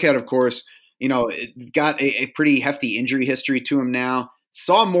 Rex Burkhead, of course, got a pretty hefty injury history to him now.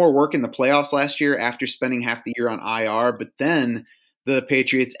 Saw more work in the playoffs last year after spending half the year on IR, but then the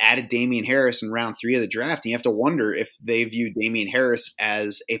Patriots added Damian Harris in round 3 of the draft. And you have to wonder if they view Damian Harris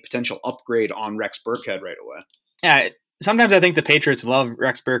as a potential upgrade on Rex Burkhead right away. Yeah. Sometimes I think the Patriots love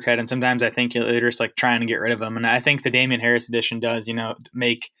Rex Burkhead, and sometimes I think they're just like trying to get rid of him. And I think the Damian Harris addition does,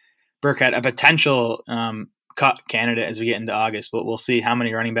 make Burkhead a potential cut candidate as we get into August. But we'll see how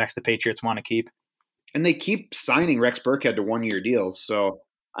many running backs the Patriots want to keep. And they keep signing Rex Burkhead to 1-year deals, so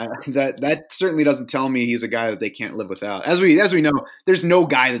that certainly doesn't tell me he's a guy that they can't live without. As we know, there's no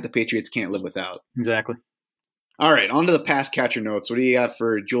guy that the Patriots can't live without. Exactly. All right, on to the pass catcher notes. What do you got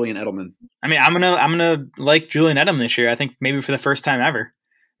for Julian Edelman? I mean, I'm gonna like Julian Edelman this year. I think maybe for the first time ever.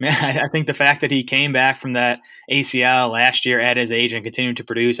 I think the fact that he came back from that ACL last year at his age and continued to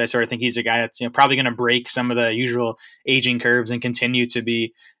produce, I sort of think he's a guy that's probably going to break some of the usual aging curves and continue to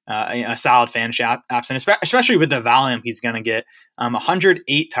be a solid fantasy option, especially with the volume he's going to get.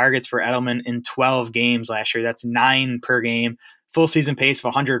 108 targets for Edelman in 12 games last year. That's 9 per game. full season pace of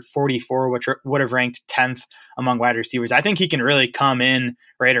 144, which would have ranked 10th among wide receivers. I think he can really come in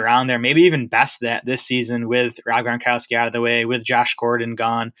right around there, maybe even best that this season with Rob Gronkowski out of the way, with Josh Gordon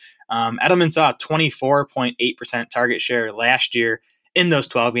gone. Edelman saw a 24.8% target share last year in those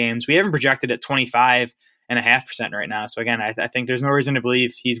 12 games. We haven't projected at 25.5% right now. So again, I think there's no reason to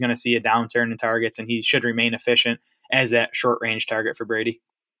believe he's going to see a downturn in targets, and he should remain efficient as that short range target for Brady.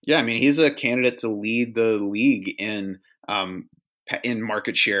 Yeah, I mean, he's a candidate to lead the league in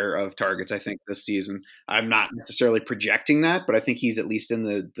market share of targets, I think, this season. I'm not necessarily projecting that, but I think he's at least in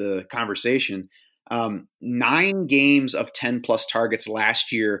the conversation. 9 games of 10-plus targets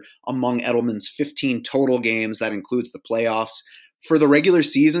last year among Edelman's 15 total games. That includes the playoffs. For the regular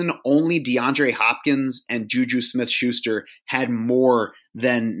season, only DeAndre Hopkins and Juju Smith-Schuster had more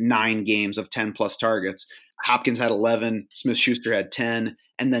than 9 games of 10-plus targets. Hopkins had 11, Smith-Schuster had 10,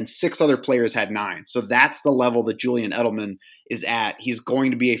 and then 6 other players had 9. So that's the level that Julian Edelman is at. He's going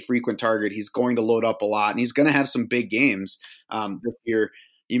to be a frequent target. He's going to load up a lot, and he's going to have some big games this year.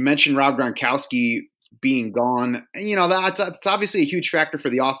 You mentioned Rob Gronkowski being gone. That's obviously a huge factor for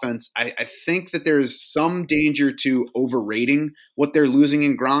the offense. I think that there's some danger to overrating what they're losing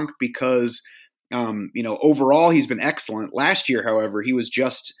in Gronk because, overall he's been excellent. Last year, however, he was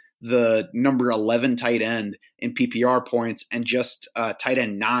just the number 11 tight end in PPR points and just tight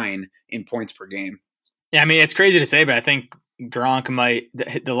end 9 in points per game. Yeah, I mean, it's crazy to say, but I think Gronk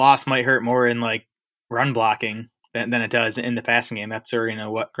the loss might hurt more in like run blocking than it does in the passing game. That's sort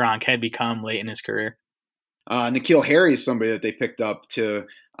of, what Gronk had become late in his career. N'Keal Harry is somebody that they picked up to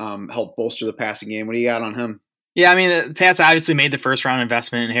help bolster the passing game. What do you got on him? Yeah, I mean, the Pats obviously made the first round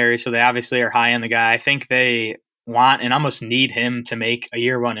investment in Harry, so they obviously are high on the guy. I think they want and almost need him to make a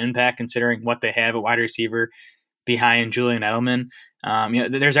year one impact, considering what they have at wide receiver behind Julian Edelman.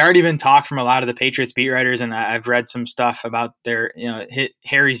 There's already been talk from a lot of the Patriots beat writers, and I've read some stuff about their,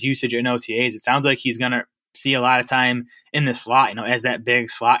 Harry's usage in OTAs. It sounds like he's going to see a lot of time in the slot, as that big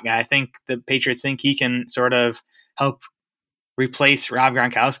slot guy. I think the Patriots think he can sort of help replace Rob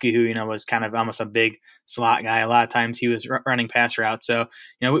Gronkowski, who, was kind of almost a big slot guy. A lot of times he was running pass routes. So,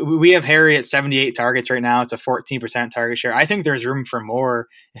 we have Harry at 78 targets right now. It's a 14% target share. I think there's room for more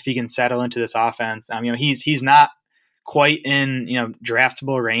if he can settle into this offense. He's not quite in,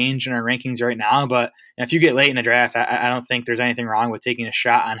 draftable range in our rankings right now, but if you get late in the draft, I don't think there's anything wrong with taking a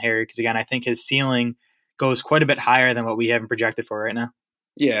shot on Harry, because again, I think his ceiling goes quite a bit higher than what we have him projected for right now.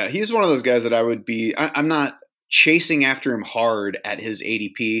 Yeah, he's one of those guys that I'm not chasing after him hard at his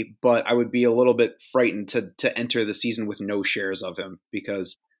ADP, but I would be a little bit frightened to enter the season with no shares of him,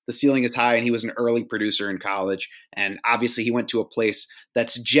 because the ceiling is high and he was an early producer in college. And obviously he went to a place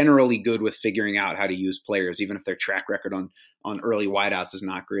that's generally good with figuring out how to use players, even if their track record on early wideouts is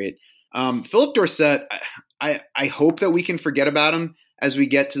not great. Philip Dorsett, I hope that we can forget about him as we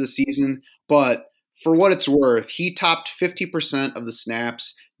get to the season, but for what it's worth, he topped 50% of the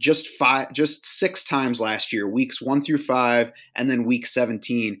snaps just 6 times last year, weeks 1 through 5, and then week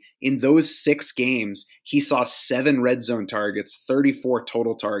 17. In those 6 games, he saw 7 red zone targets, 34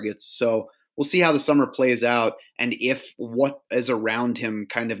 total targets. So we'll see how the summer plays out, and if what is around him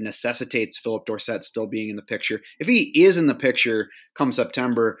kind of necessitates Philip Dorsett still being in the picture. If he is in the picture come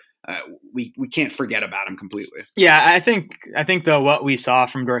September, we can't forget about him completely. Yeah, I think though what we saw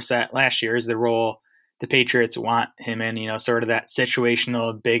from Dorsett last year is the role the Patriots want him in, sort of that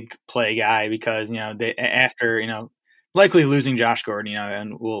situational big play guy, because, they, after, likely losing Josh Gordon,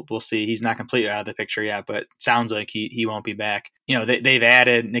 and we'll see, he's not completely out of the picture yet, but sounds like he won't be back. They've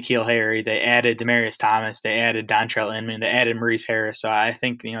added N'Keal Harry, they added Demaryius Thomas, they added Dontrell Inman, they added Maurice Harris. So I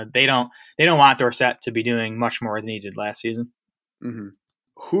think, they don't want Dorsett to be doing much more than he did last season. Mm-hmm.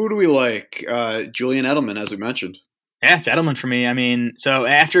 Who do we like? Julian Edelman, as we mentioned. Yeah, it's Edelman for me. So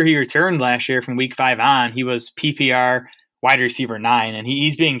after he returned last year from week 5 on, he was PPR wide receiver 9, and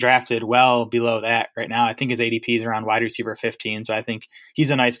he's being drafted well below that right now. I think his ADP is around wide receiver 15, so I think he's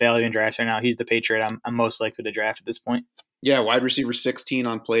a nice value in drafts right now. He's the Patriot I'm most likely to draft at this point. Yeah, wide receiver 16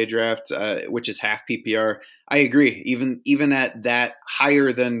 on play draft, which is half PPR. I agree. Even at that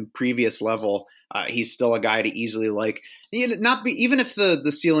higher than previous level, he's still a guy to easily like. Even if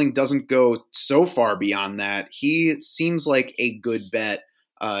the ceiling doesn't go so far beyond that, he seems like a good bet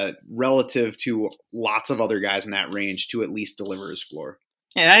relative to lots of other guys in that range to at least deliver his floor.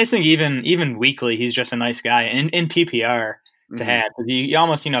 And I just think even weekly, he's just a nice guy in PPR to have. You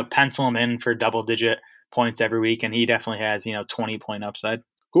almost pencil him in for double digit points every week, and he definitely has 20-point upside.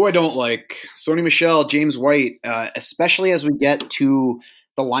 Who I don't like, Sony Michel, James White, especially as we get to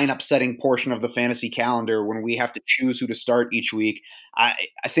the lineup setting portion of the fantasy calendar when we have to choose who to start each week. I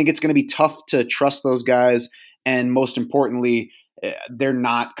think it's going to be tough to trust those guys. And most importantly, they're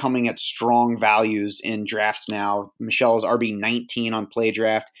not coming at strong values in drafts now. Michel is RB 19 on Play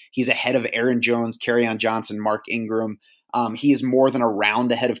Draft. He's ahead of Aaron Jones, Kerryon Johnson, Mark Ingram. He is more than a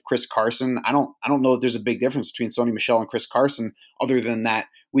round ahead of Chris Carson. I don't know that there's a big difference between Sony Michel and Chris Carson, other than that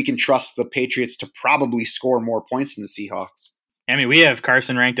we can trust the Patriots to probably score more points than the Seahawks. I mean, we have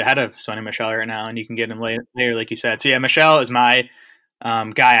Carson ranked ahead of Sony Michel right now, and you can get him later, like you said. So yeah, Michel is my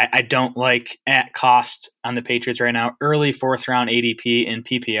guy I don't like at cost on the Patriots right now. Early 4th round ADP in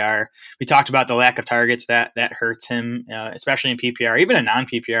PPR. We talked about the lack of targets that hurts him, especially in PPR. Even in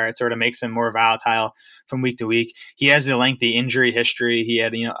non-PPR, it sort of makes him more volatile from week to week. He has the lengthy injury history. He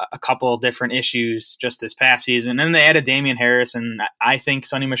had a couple of different issues just this past season. And then they added Damian Harris, and I think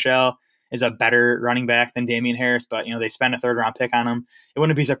Sony Michel is a better running back than Damian Harris, but they spent a 3rd round pick on him. It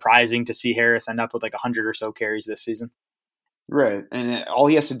wouldn't be surprising to see Harris end up with like 100 or so carries this season. Right. And all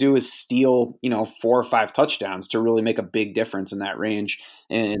he has to do is steal, 4 or 5 touchdowns to really make a big difference in that range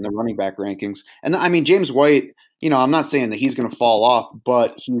in the running back rankings. And I mean, James White, I'm not saying that he's going to fall off,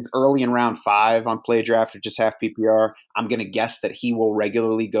 but he's early in round 5 on Play Draft or just half PPR. I'm going to guess that he will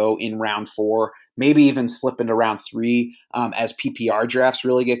regularly go in round 4, maybe even slip into round 3 as PPR drafts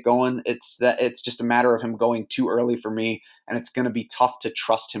really get going. It's just a matter of him going too early for me, and it's going to be tough to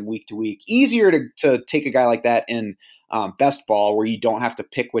trust him week to week. Easier to take a guy like that in best ball where you don't have to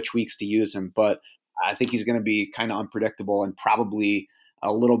pick which weeks to use him, but I think he's going to be kind of unpredictable and probably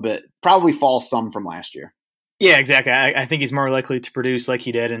fall some from last year. Yeah, exactly. I think he's more likely to produce like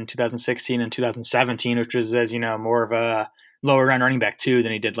he did in 2016 and 2017, which was, as you know, more of a lower round running back too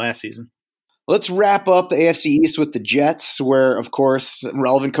than he did last season. Let's wrap up the AFC East with the Jets, where, of course,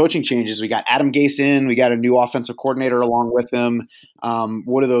 relevant coaching changes. We got Adam Gase in. We got a new offensive coordinator along with him.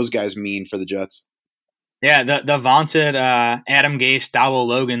 What do those guys mean for the Jets? Yeah, the vaunted Adam Gase, Dowell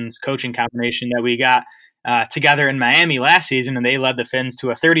Logan's coaching combination that we got together in Miami last season, and they led the Fins to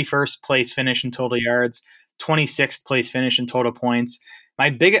a 31st place finish in total yards, 26th place finish in total points. I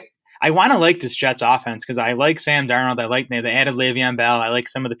want to like this Jets offense because I like Sam Darnold. They added Le'Veon Bell. I like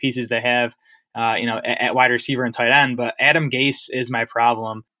some of the pieces they have, at wide receiver and tight end. But Adam Gase is my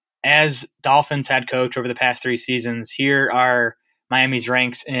problem. As Dolphins head coach over the past 3 seasons, here are Miami's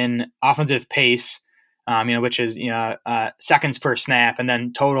ranks in offensive pace, which is seconds per snap, and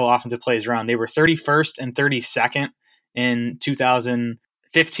then total offensive plays run. They were 31st and 32nd in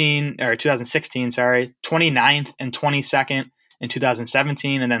 2016, 29th and 22nd in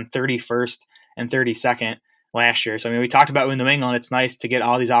 2017, and then 31st and 32nd last year. So, we talked about in New England, it's nice to get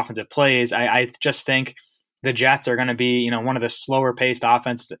all these offensive plays. I just think the Jets are going to be, one of the slower paced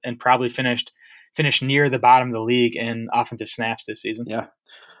offenses and probably finish near the bottom of the league in offensive snaps this season. Yeah.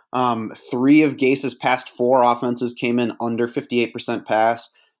 3 of Gase's past 4 offenses came in under 58% pass.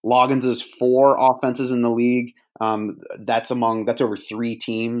 Loggins' 4 offenses in the league, that's over 3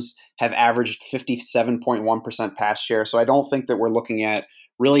 teams, have averaged 57.1% pass share. So I don't think that we're looking at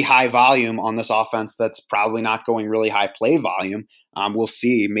really high volume on this offense. That's probably not going really high play volume. We'll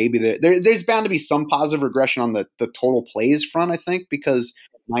see. Maybe there's bound to be some positive regression on the total plays front, I think, because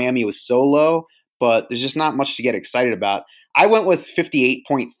Miami was so low, but there's just not much to get excited about. I went with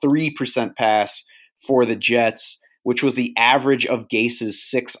 58.3% pass for the Jets, which was the average of Gase's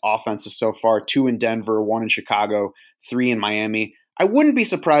 6 offenses so far, 2 in Denver, 1 in Chicago, 3 in Miami. I wouldn't be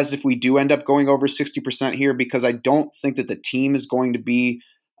surprised if we do end up going over 60% here because I don't think that the team is going to be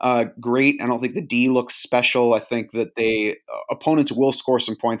great. I don't think the D looks special. I think that opponents will score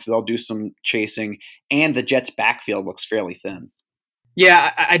some points. They'll do some chasing, and the Jets' backfield looks fairly thin.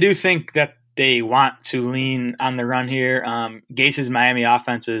 Yeah, I do think that they want to lean on the run here. Gase's Miami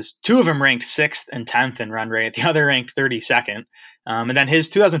offenses, 2 of them ranked 6th and 10th in run rate. The other ranked 32nd. And then his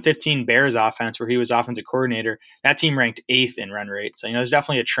 2015 Bears offense, where he was offensive coordinator, that team ranked 8th in run rate. So, there's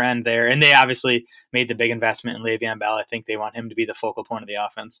definitely a trend there. And they obviously made the big investment in Le'Veon Bell. I think they want him to be the focal point of the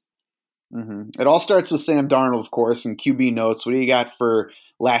offense. Mm-hmm. It all starts with Sam Darnold, of course, and QB notes. What do you got for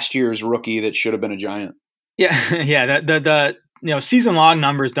last year's rookie that should have been a Giant? Yeah. The season long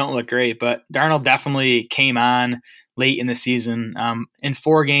numbers don't look great, but Darnold definitely came on late in the season.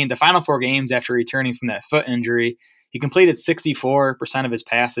 The final 4 games after returning from that foot injury, he completed 64% of his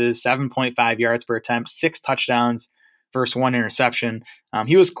passes, 7.5 yards per attempt, 6 touchdowns versus 1 interception.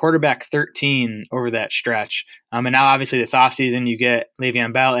 He was quarterback 13 over that stretch. And now obviously this offseason you get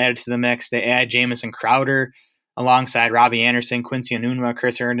Le'Veon Bell added to the mix. They add Jamison Crowder alongside Robbie Anderson, Quincy Enunwa,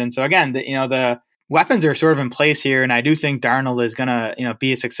 Chris Herndon. So again, the weapons are sort of in place here, and I do think Darnold is going to,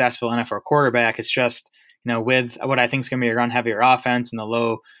 be a successful NFL quarterback. It's just, with what I think is going to be a run-heavier offense and the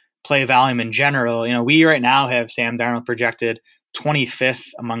low play volume in general, we right now have Sam Darnold projected 25th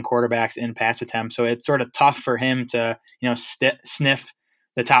among quarterbacks in pass attempts. So it's sort of tough for him to, sniff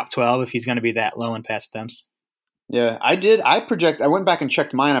the top 12 if he's going to be that low in pass attempts. Yeah, I did. I went back and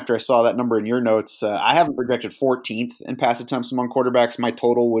checked mine after I saw that number in your notes. I haven't projected 14th in pass attempts among quarterbacks. My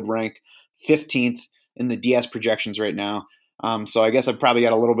total would rank 15th in the DS projections right now. So I guess I've probably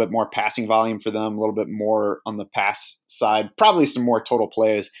got a little bit more passing volume for them, a little bit more on the pass side, probably some more total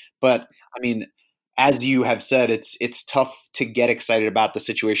plays. But I mean, as you have said, it's tough to get excited about the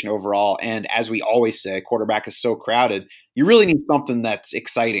situation overall. And as we always say, quarterback is so crowded. You really need something that's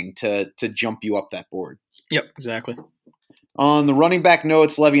exciting to jump you up that board. Yep, exactly. On the running back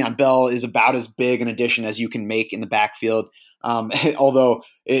notes, Le'Veon Bell is about as big an addition as you can make in the backfield. Although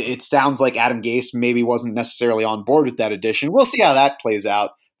it sounds like Adam Gase maybe wasn't necessarily on board with that addition. We'll see how that plays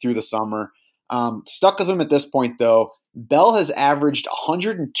out through the summer. Stuck with him at this point, though. Bell has averaged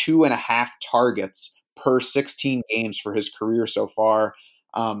 102.5 targets per 16 games for his career so far.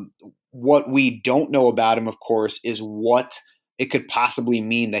 What we don't know about him, of course, is what it could possibly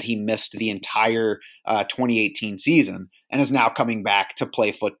mean that he missed the entire 2018 season and is now coming back to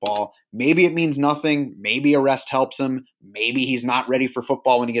play football. Maybe it means nothing. Maybe a rest helps him. Maybe he's not ready for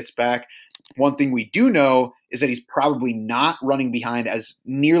football when he gets back. One thing we do know is that he's probably not running behind as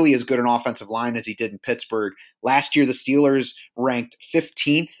nearly as good an offensive line as he did in Pittsburgh. Last year, the Steelers ranked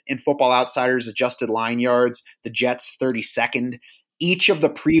 15th in Football Outsiders adjusted line yards, the Jets 32nd. Each of the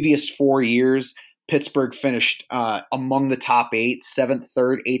previous 4 years, Pittsburgh finished among the top 8, 7th,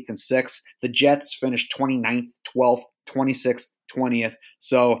 3rd, 8th, and 6th. The Jets finished 29th, 12th, 26th, 20th.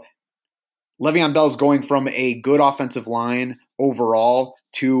 So Le'Veon Bell is going from a good offensive line overall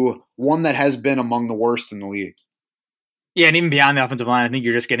to one that has been among the worst in the league. Yeah, and even beyond the offensive line, I think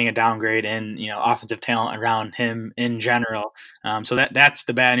you're just getting a downgrade in offensive talent around him in general. So that's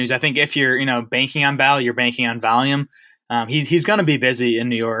the bad news. I think if you're banking on Bell, you're banking on volume. He's going to be busy in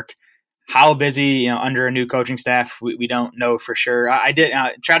New York. How busy, under a new coaching staff, we don't know for sure. I did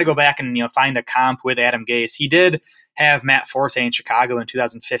try to go back and find a comp with Adam Gase. He did have Matt Forte in Chicago in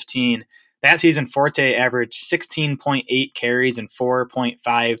 2015. That season, Forte averaged 16.8 carries and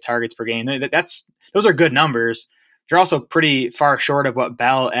 4.5 targets per game. Those are good numbers. They're also pretty far short of what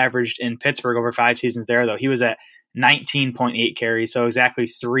Bell averaged in Pittsburgh over 5 seasons there, though. He was at 19.8 carries, so exactly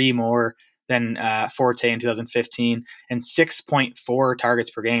 3 more than Forte in 2015, and 6.4 targets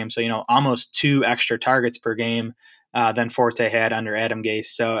per game. So, almost 2 extra targets per game than Forte had under Adam Gase.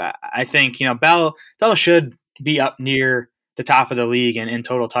 So I think, Bell should be up near the top of the league in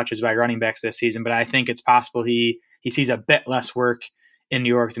total touches by running backs this season, but I think it's possible he sees a bit less work in New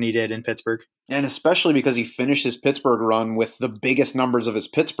York than he did in Pittsburgh. And especially because he finished his Pittsburgh run with the biggest numbers of his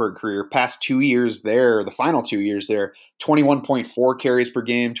Pittsburgh career. Past 2 years there, the final 2 years there, 21.4 carries per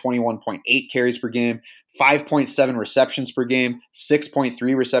game, 21.8 carries per game, 5.7 receptions per game,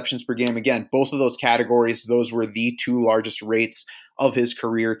 6.3 receptions per game. Again, both of those categories, those were the 2 largest rates of his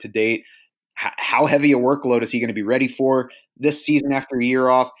career to date. How heavy a workload is he going to be ready for this season after a year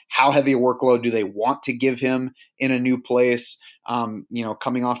off? How heavy a workload do they want to give him in a new place?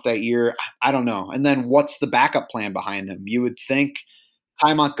 Coming off that year, I don't know. And then what's the backup plan behind him? You would think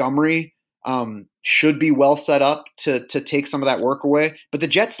Ty Montgomery should be well set up to take some of that work away. But the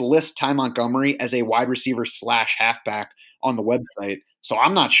Jets list Ty Montgomery as a wide receiver / halfback on the website. So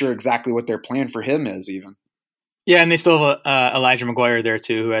I'm not sure exactly what their plan for him is even. Yeah, and they still have Elijah McGuire there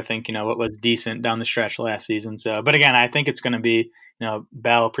too, who I think what was decent down the stretch last season. So, but again, I think it's going to be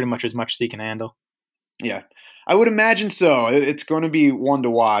Bell pretty much as he can handle. Yeah, I would imagine so. It's going to be one to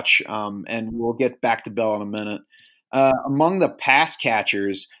watch, and we'll get back to Bell in a minute. Among the pass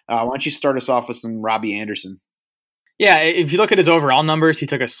catchers, why don't you start us off with some Robbie Anderson? Yeah, if you look at his overall numbers, he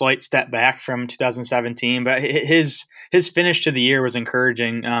took a slight step back from 2017, but his finish to the year was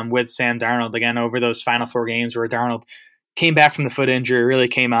encouraging with Sam Darnold. Again, over those final 4 games where Darnold came back from the foot injury, really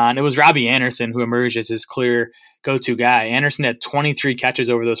came on. It was Robbie Anderson who emerged as his clear go-to guy. Anderson had 23 catches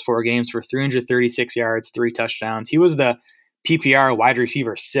over those 4 games for 336 yards, 3 touchdowns. He was the PPR wide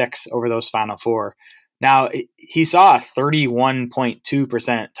receiver 6 over those final 4. Now, he saw a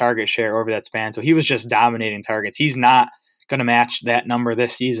 31.2% target share over that span, so he was just dominating targets. He's not going to match that number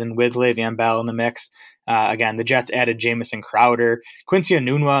this season with Le'Veon Bell in the mix. Again, the Jets added Jamison Crowder. Quincy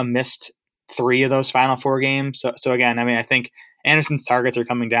Enunwa missed 3 of those final 4 games. So again, I think Anderson's targets are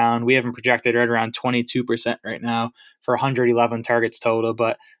coming down. We have him projected right around 22% right now for 111 targets total,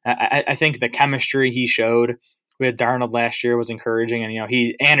 but I think the chemistry he showed with Darnold last year was encouraging,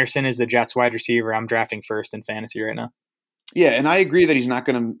 and Anderson is the Jets wide receiver I'm drafting first in fantasy right now. Yeah, and I agree that he's not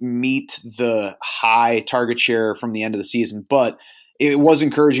going to meet the high target share from the end of the season, but it was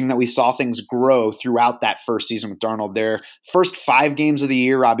encouraging that we saw things grow throughout that first season with Darnold there. First 5 games of the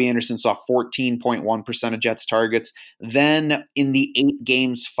year, Robbie Anderson saw 14.1% of Jets targets. Then in the 8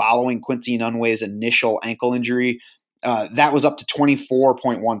 games following Quincy Enunwa's initial ankle injury, that was up to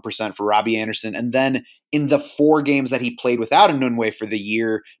 24.1% for Robbie Anderson. And then in the 4 games that he played without Enunwa for the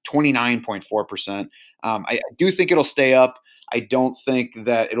year, 29.4%. I do think it'll stay up. I don't think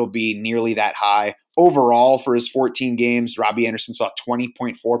that it'll be nearly that high. Overall, for his 14 games, Robbie Anderson saw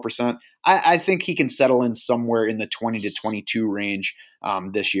 20.4%. I think he can settle in somewhere in the 20 to 22 range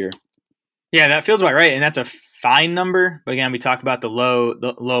this year. Yeah, that feels about right, and that's a fine number. But again, we talk about the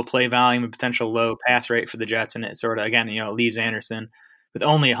low play volume and potential low pass rate for the Jets, and it sort of, again, it leaves Anderson with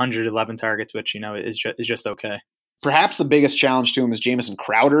only 111 targets, which is just okay. Perhaps the biggest challenge to him is Jamison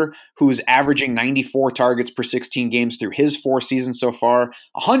Crowder, who's averaging 94 targets per 16 games through his 4 seasons so far,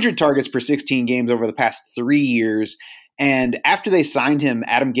 100 targets per 16 games over the past 3 years. And after they signed him,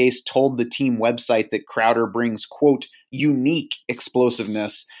 Adam Gase told the team website that Crowder brings, quote, unique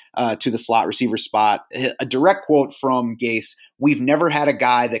explosiveness to the slot receiver spot. A direct quote from Gase: "We've never had a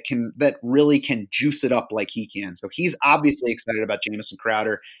guy that really can juice it up like he can." So he's obviously excited about Jamison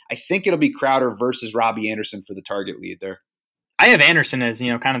Crowder. I think it'll be Crowder versus Robbie Anderson for the target lead there. I have Anderson as,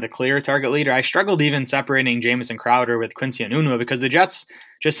 kind of the clear target leader. I struggled even separating Jamison Crowder with Quincy Enunwa because the Jets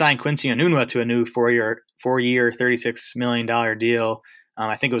just signed Quincy Enunwa to a new 4-year, $36 million deal.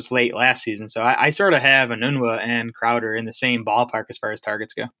 I think it was late last season. So I sort of have Enunwa and Crowder in the same ballpark as far as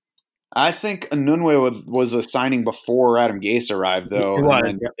targets go. I think Enunwa was a signing before Adam Gase arrived, though.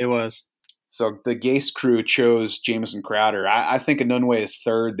 It was. So the Gase crew chose Jamison Crowder. I think Enunwa is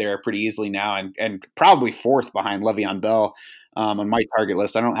 3rd there pretty easily now, and probably 4th behind Le'Veon Bell on my target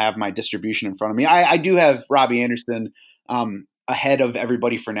list. I don't have my distribution in front of me. I do have Robbie Anderson ahead of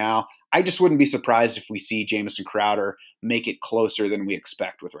everybody for now. I just wouldn't be surprised if we see Jamison Crowder make it closer than we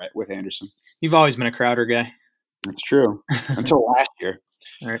expect with Anderson. You've always been a Crowder guy. That's true. Until last year.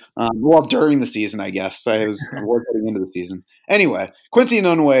 Right. Well, during the season, I guess. I was heading into the season. Anyway, Quincy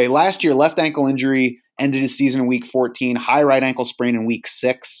Enunwa, last year, left ankle injury, ended his season in week 14. High right ankle sprain in week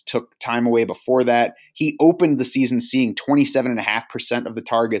 6, took time away before that. He opened the season seeing 27.5% of the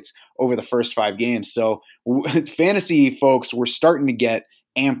targets over the first 5 games. So fantasy folks were starting to get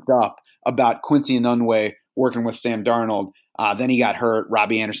amped up about Quincy Enunwa working with Sam Darnold. Then he got hurt.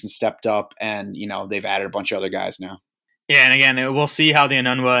 Robbie Anderson stepped up, and they've added a bunch of other guys now. Yeah, and again, we'll see how the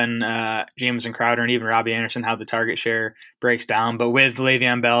Enunwa and Jamison Crowder and even Robbie Anderson, how the target share breaks down. But with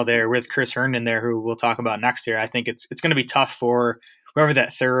Le'Veon Bell there, with Chris Herndon there, who we'll talk about next year, I think it's going to be tough for whoever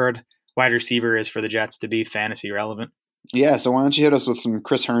that 3rd wide receiver is for the Jets to be fantasy relevant. Yeah, so why don't you hit us with some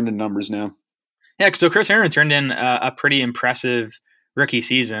Chris Herndon numbers now? Yeah, so Chris Herndon turned in a pretty impressive rookie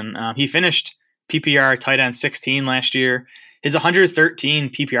season. He finished PPR tight end 16 last year. His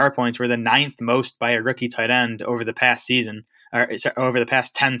 113 PPR points were the 9th most by a rookie tight end over the past season, or over the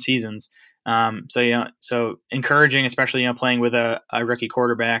past 10 seasons. So encouraging, especially playing with a rookie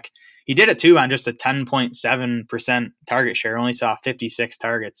quarterback. He did it too on just a 10.7% target share. Only saw 56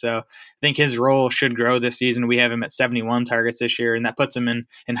 targets. So I think his role should grow this season. We have him at 71 targets this year, and that puts him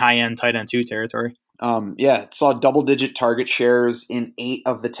in high end tight end 2 territory. Saw double-digit target shares in 8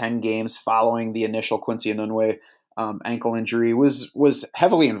 of the 10 games following the initial Quincy Enunwa ankle injury. Was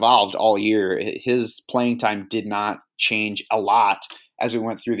heavily involved all year. His playing time did not change a lot as we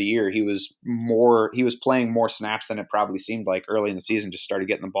went through the year. He was playing more snaps than it probably seemed like early in the season. Just started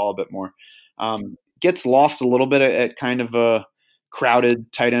getting the ball a bit more. Gets lost a little bit at kind of a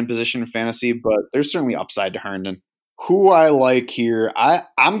crowded tight end position in fantasy, but there's certainly upside to Herndon. Who I like here,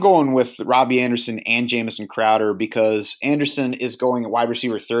 I'm going with Robbie Anderson and Jamison Crowder because Anderson is going at wide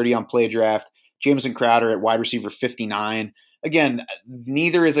receiver 30 on play draft. Jamison Crowder at wide receiver 59. Again,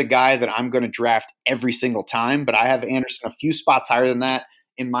 neither is a guy that I'm going to draft every single time, but I have Anderson a few spots higher than that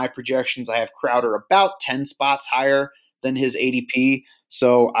in my projections. I have Crowder about 10 spots higher than his ADP,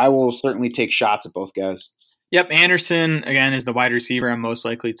 so I will certainly take shots at both guys. Yep, Anderson, again, is the wide receiver I'm most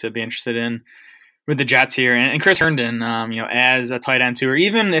likely to be interested in with the Jets here. And Chris Herndon, as a tight end too, or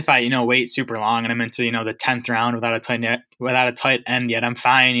even if I, wait super long and I'm into, the 10th round without a tight end yet, I'm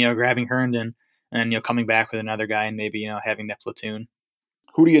fine, grabbing Herndon and, coming back with another guy and maybe, having that platoon.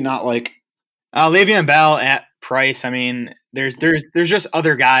 Who do you not like? Le'Veon Bell at price. I mean, there's just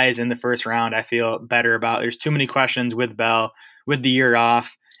other guys in the first round I feel better about. There's too many questions with Bell, with the year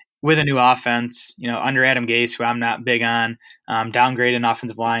off, with a new offense, under Adam Gase, who I'm not big on, downgrade in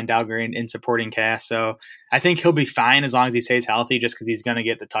offensive line, downgrade in supporting cast. So I think he'll be fine as long as he stays healthy, just because he's going to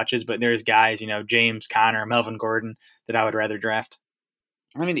get the touches. But there's guys, James Conner, Melvin Gordon, that I would rather draft.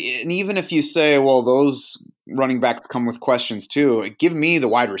 I mean, and even if you say, well, those running backs come with questions too. Give me the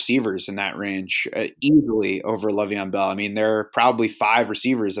wide receivers in that range easily over Le'Veon Bell. I mean, there are probably 5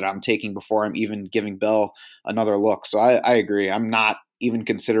 receivers that I'm taking before I'm even giving Bell another look. So I agree. I'm not even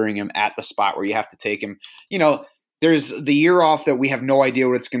considering him at the spot where you have to take him. You know, there's the year off that we have no idea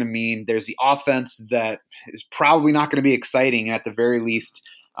what it's going to mean. There's the offense that is probably not going to be exciting. At the very least,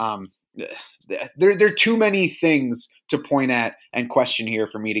 there are too many things to point at and question here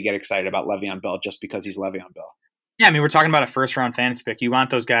for me to get excited about Le'Veon Bell just because he's Le'Veon Bell. Yeah, I mean, we're talking about a first-round fantasy pick. You want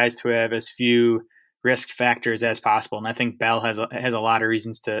those guys to have as few risk factors as possible, and I think Bell has a lot of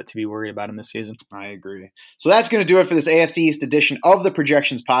reasons to be worried about him this season. I agree. So that's going to do it for this AFC East edition of the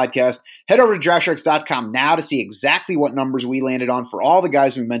Projections Podcast. Head over to DraftSharks.com now to see exactly what numbers we landed on for all the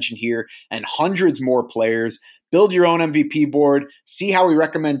guys we mentioned here and hundreds more players. Build your own MVP board. See how we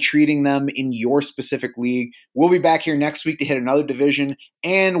recommend treating them in your specific league. We'll be back here next week to hit another division,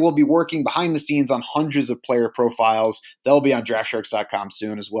 and we'll be working behind the scenes on hundreds of player profiles. They'll be on DraftSharks.com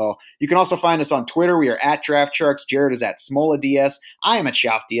soon as well. You can also find us on Twitter. We are at DraftSharks. Jared is at SmolaDS. I am at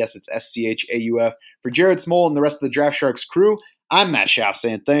SchaufDS. It's SCHAUF. For Jared Small and the rest of the DraftSharks crew, I'm Matt Schauf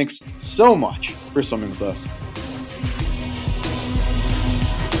saying thanks so much for swimming with us.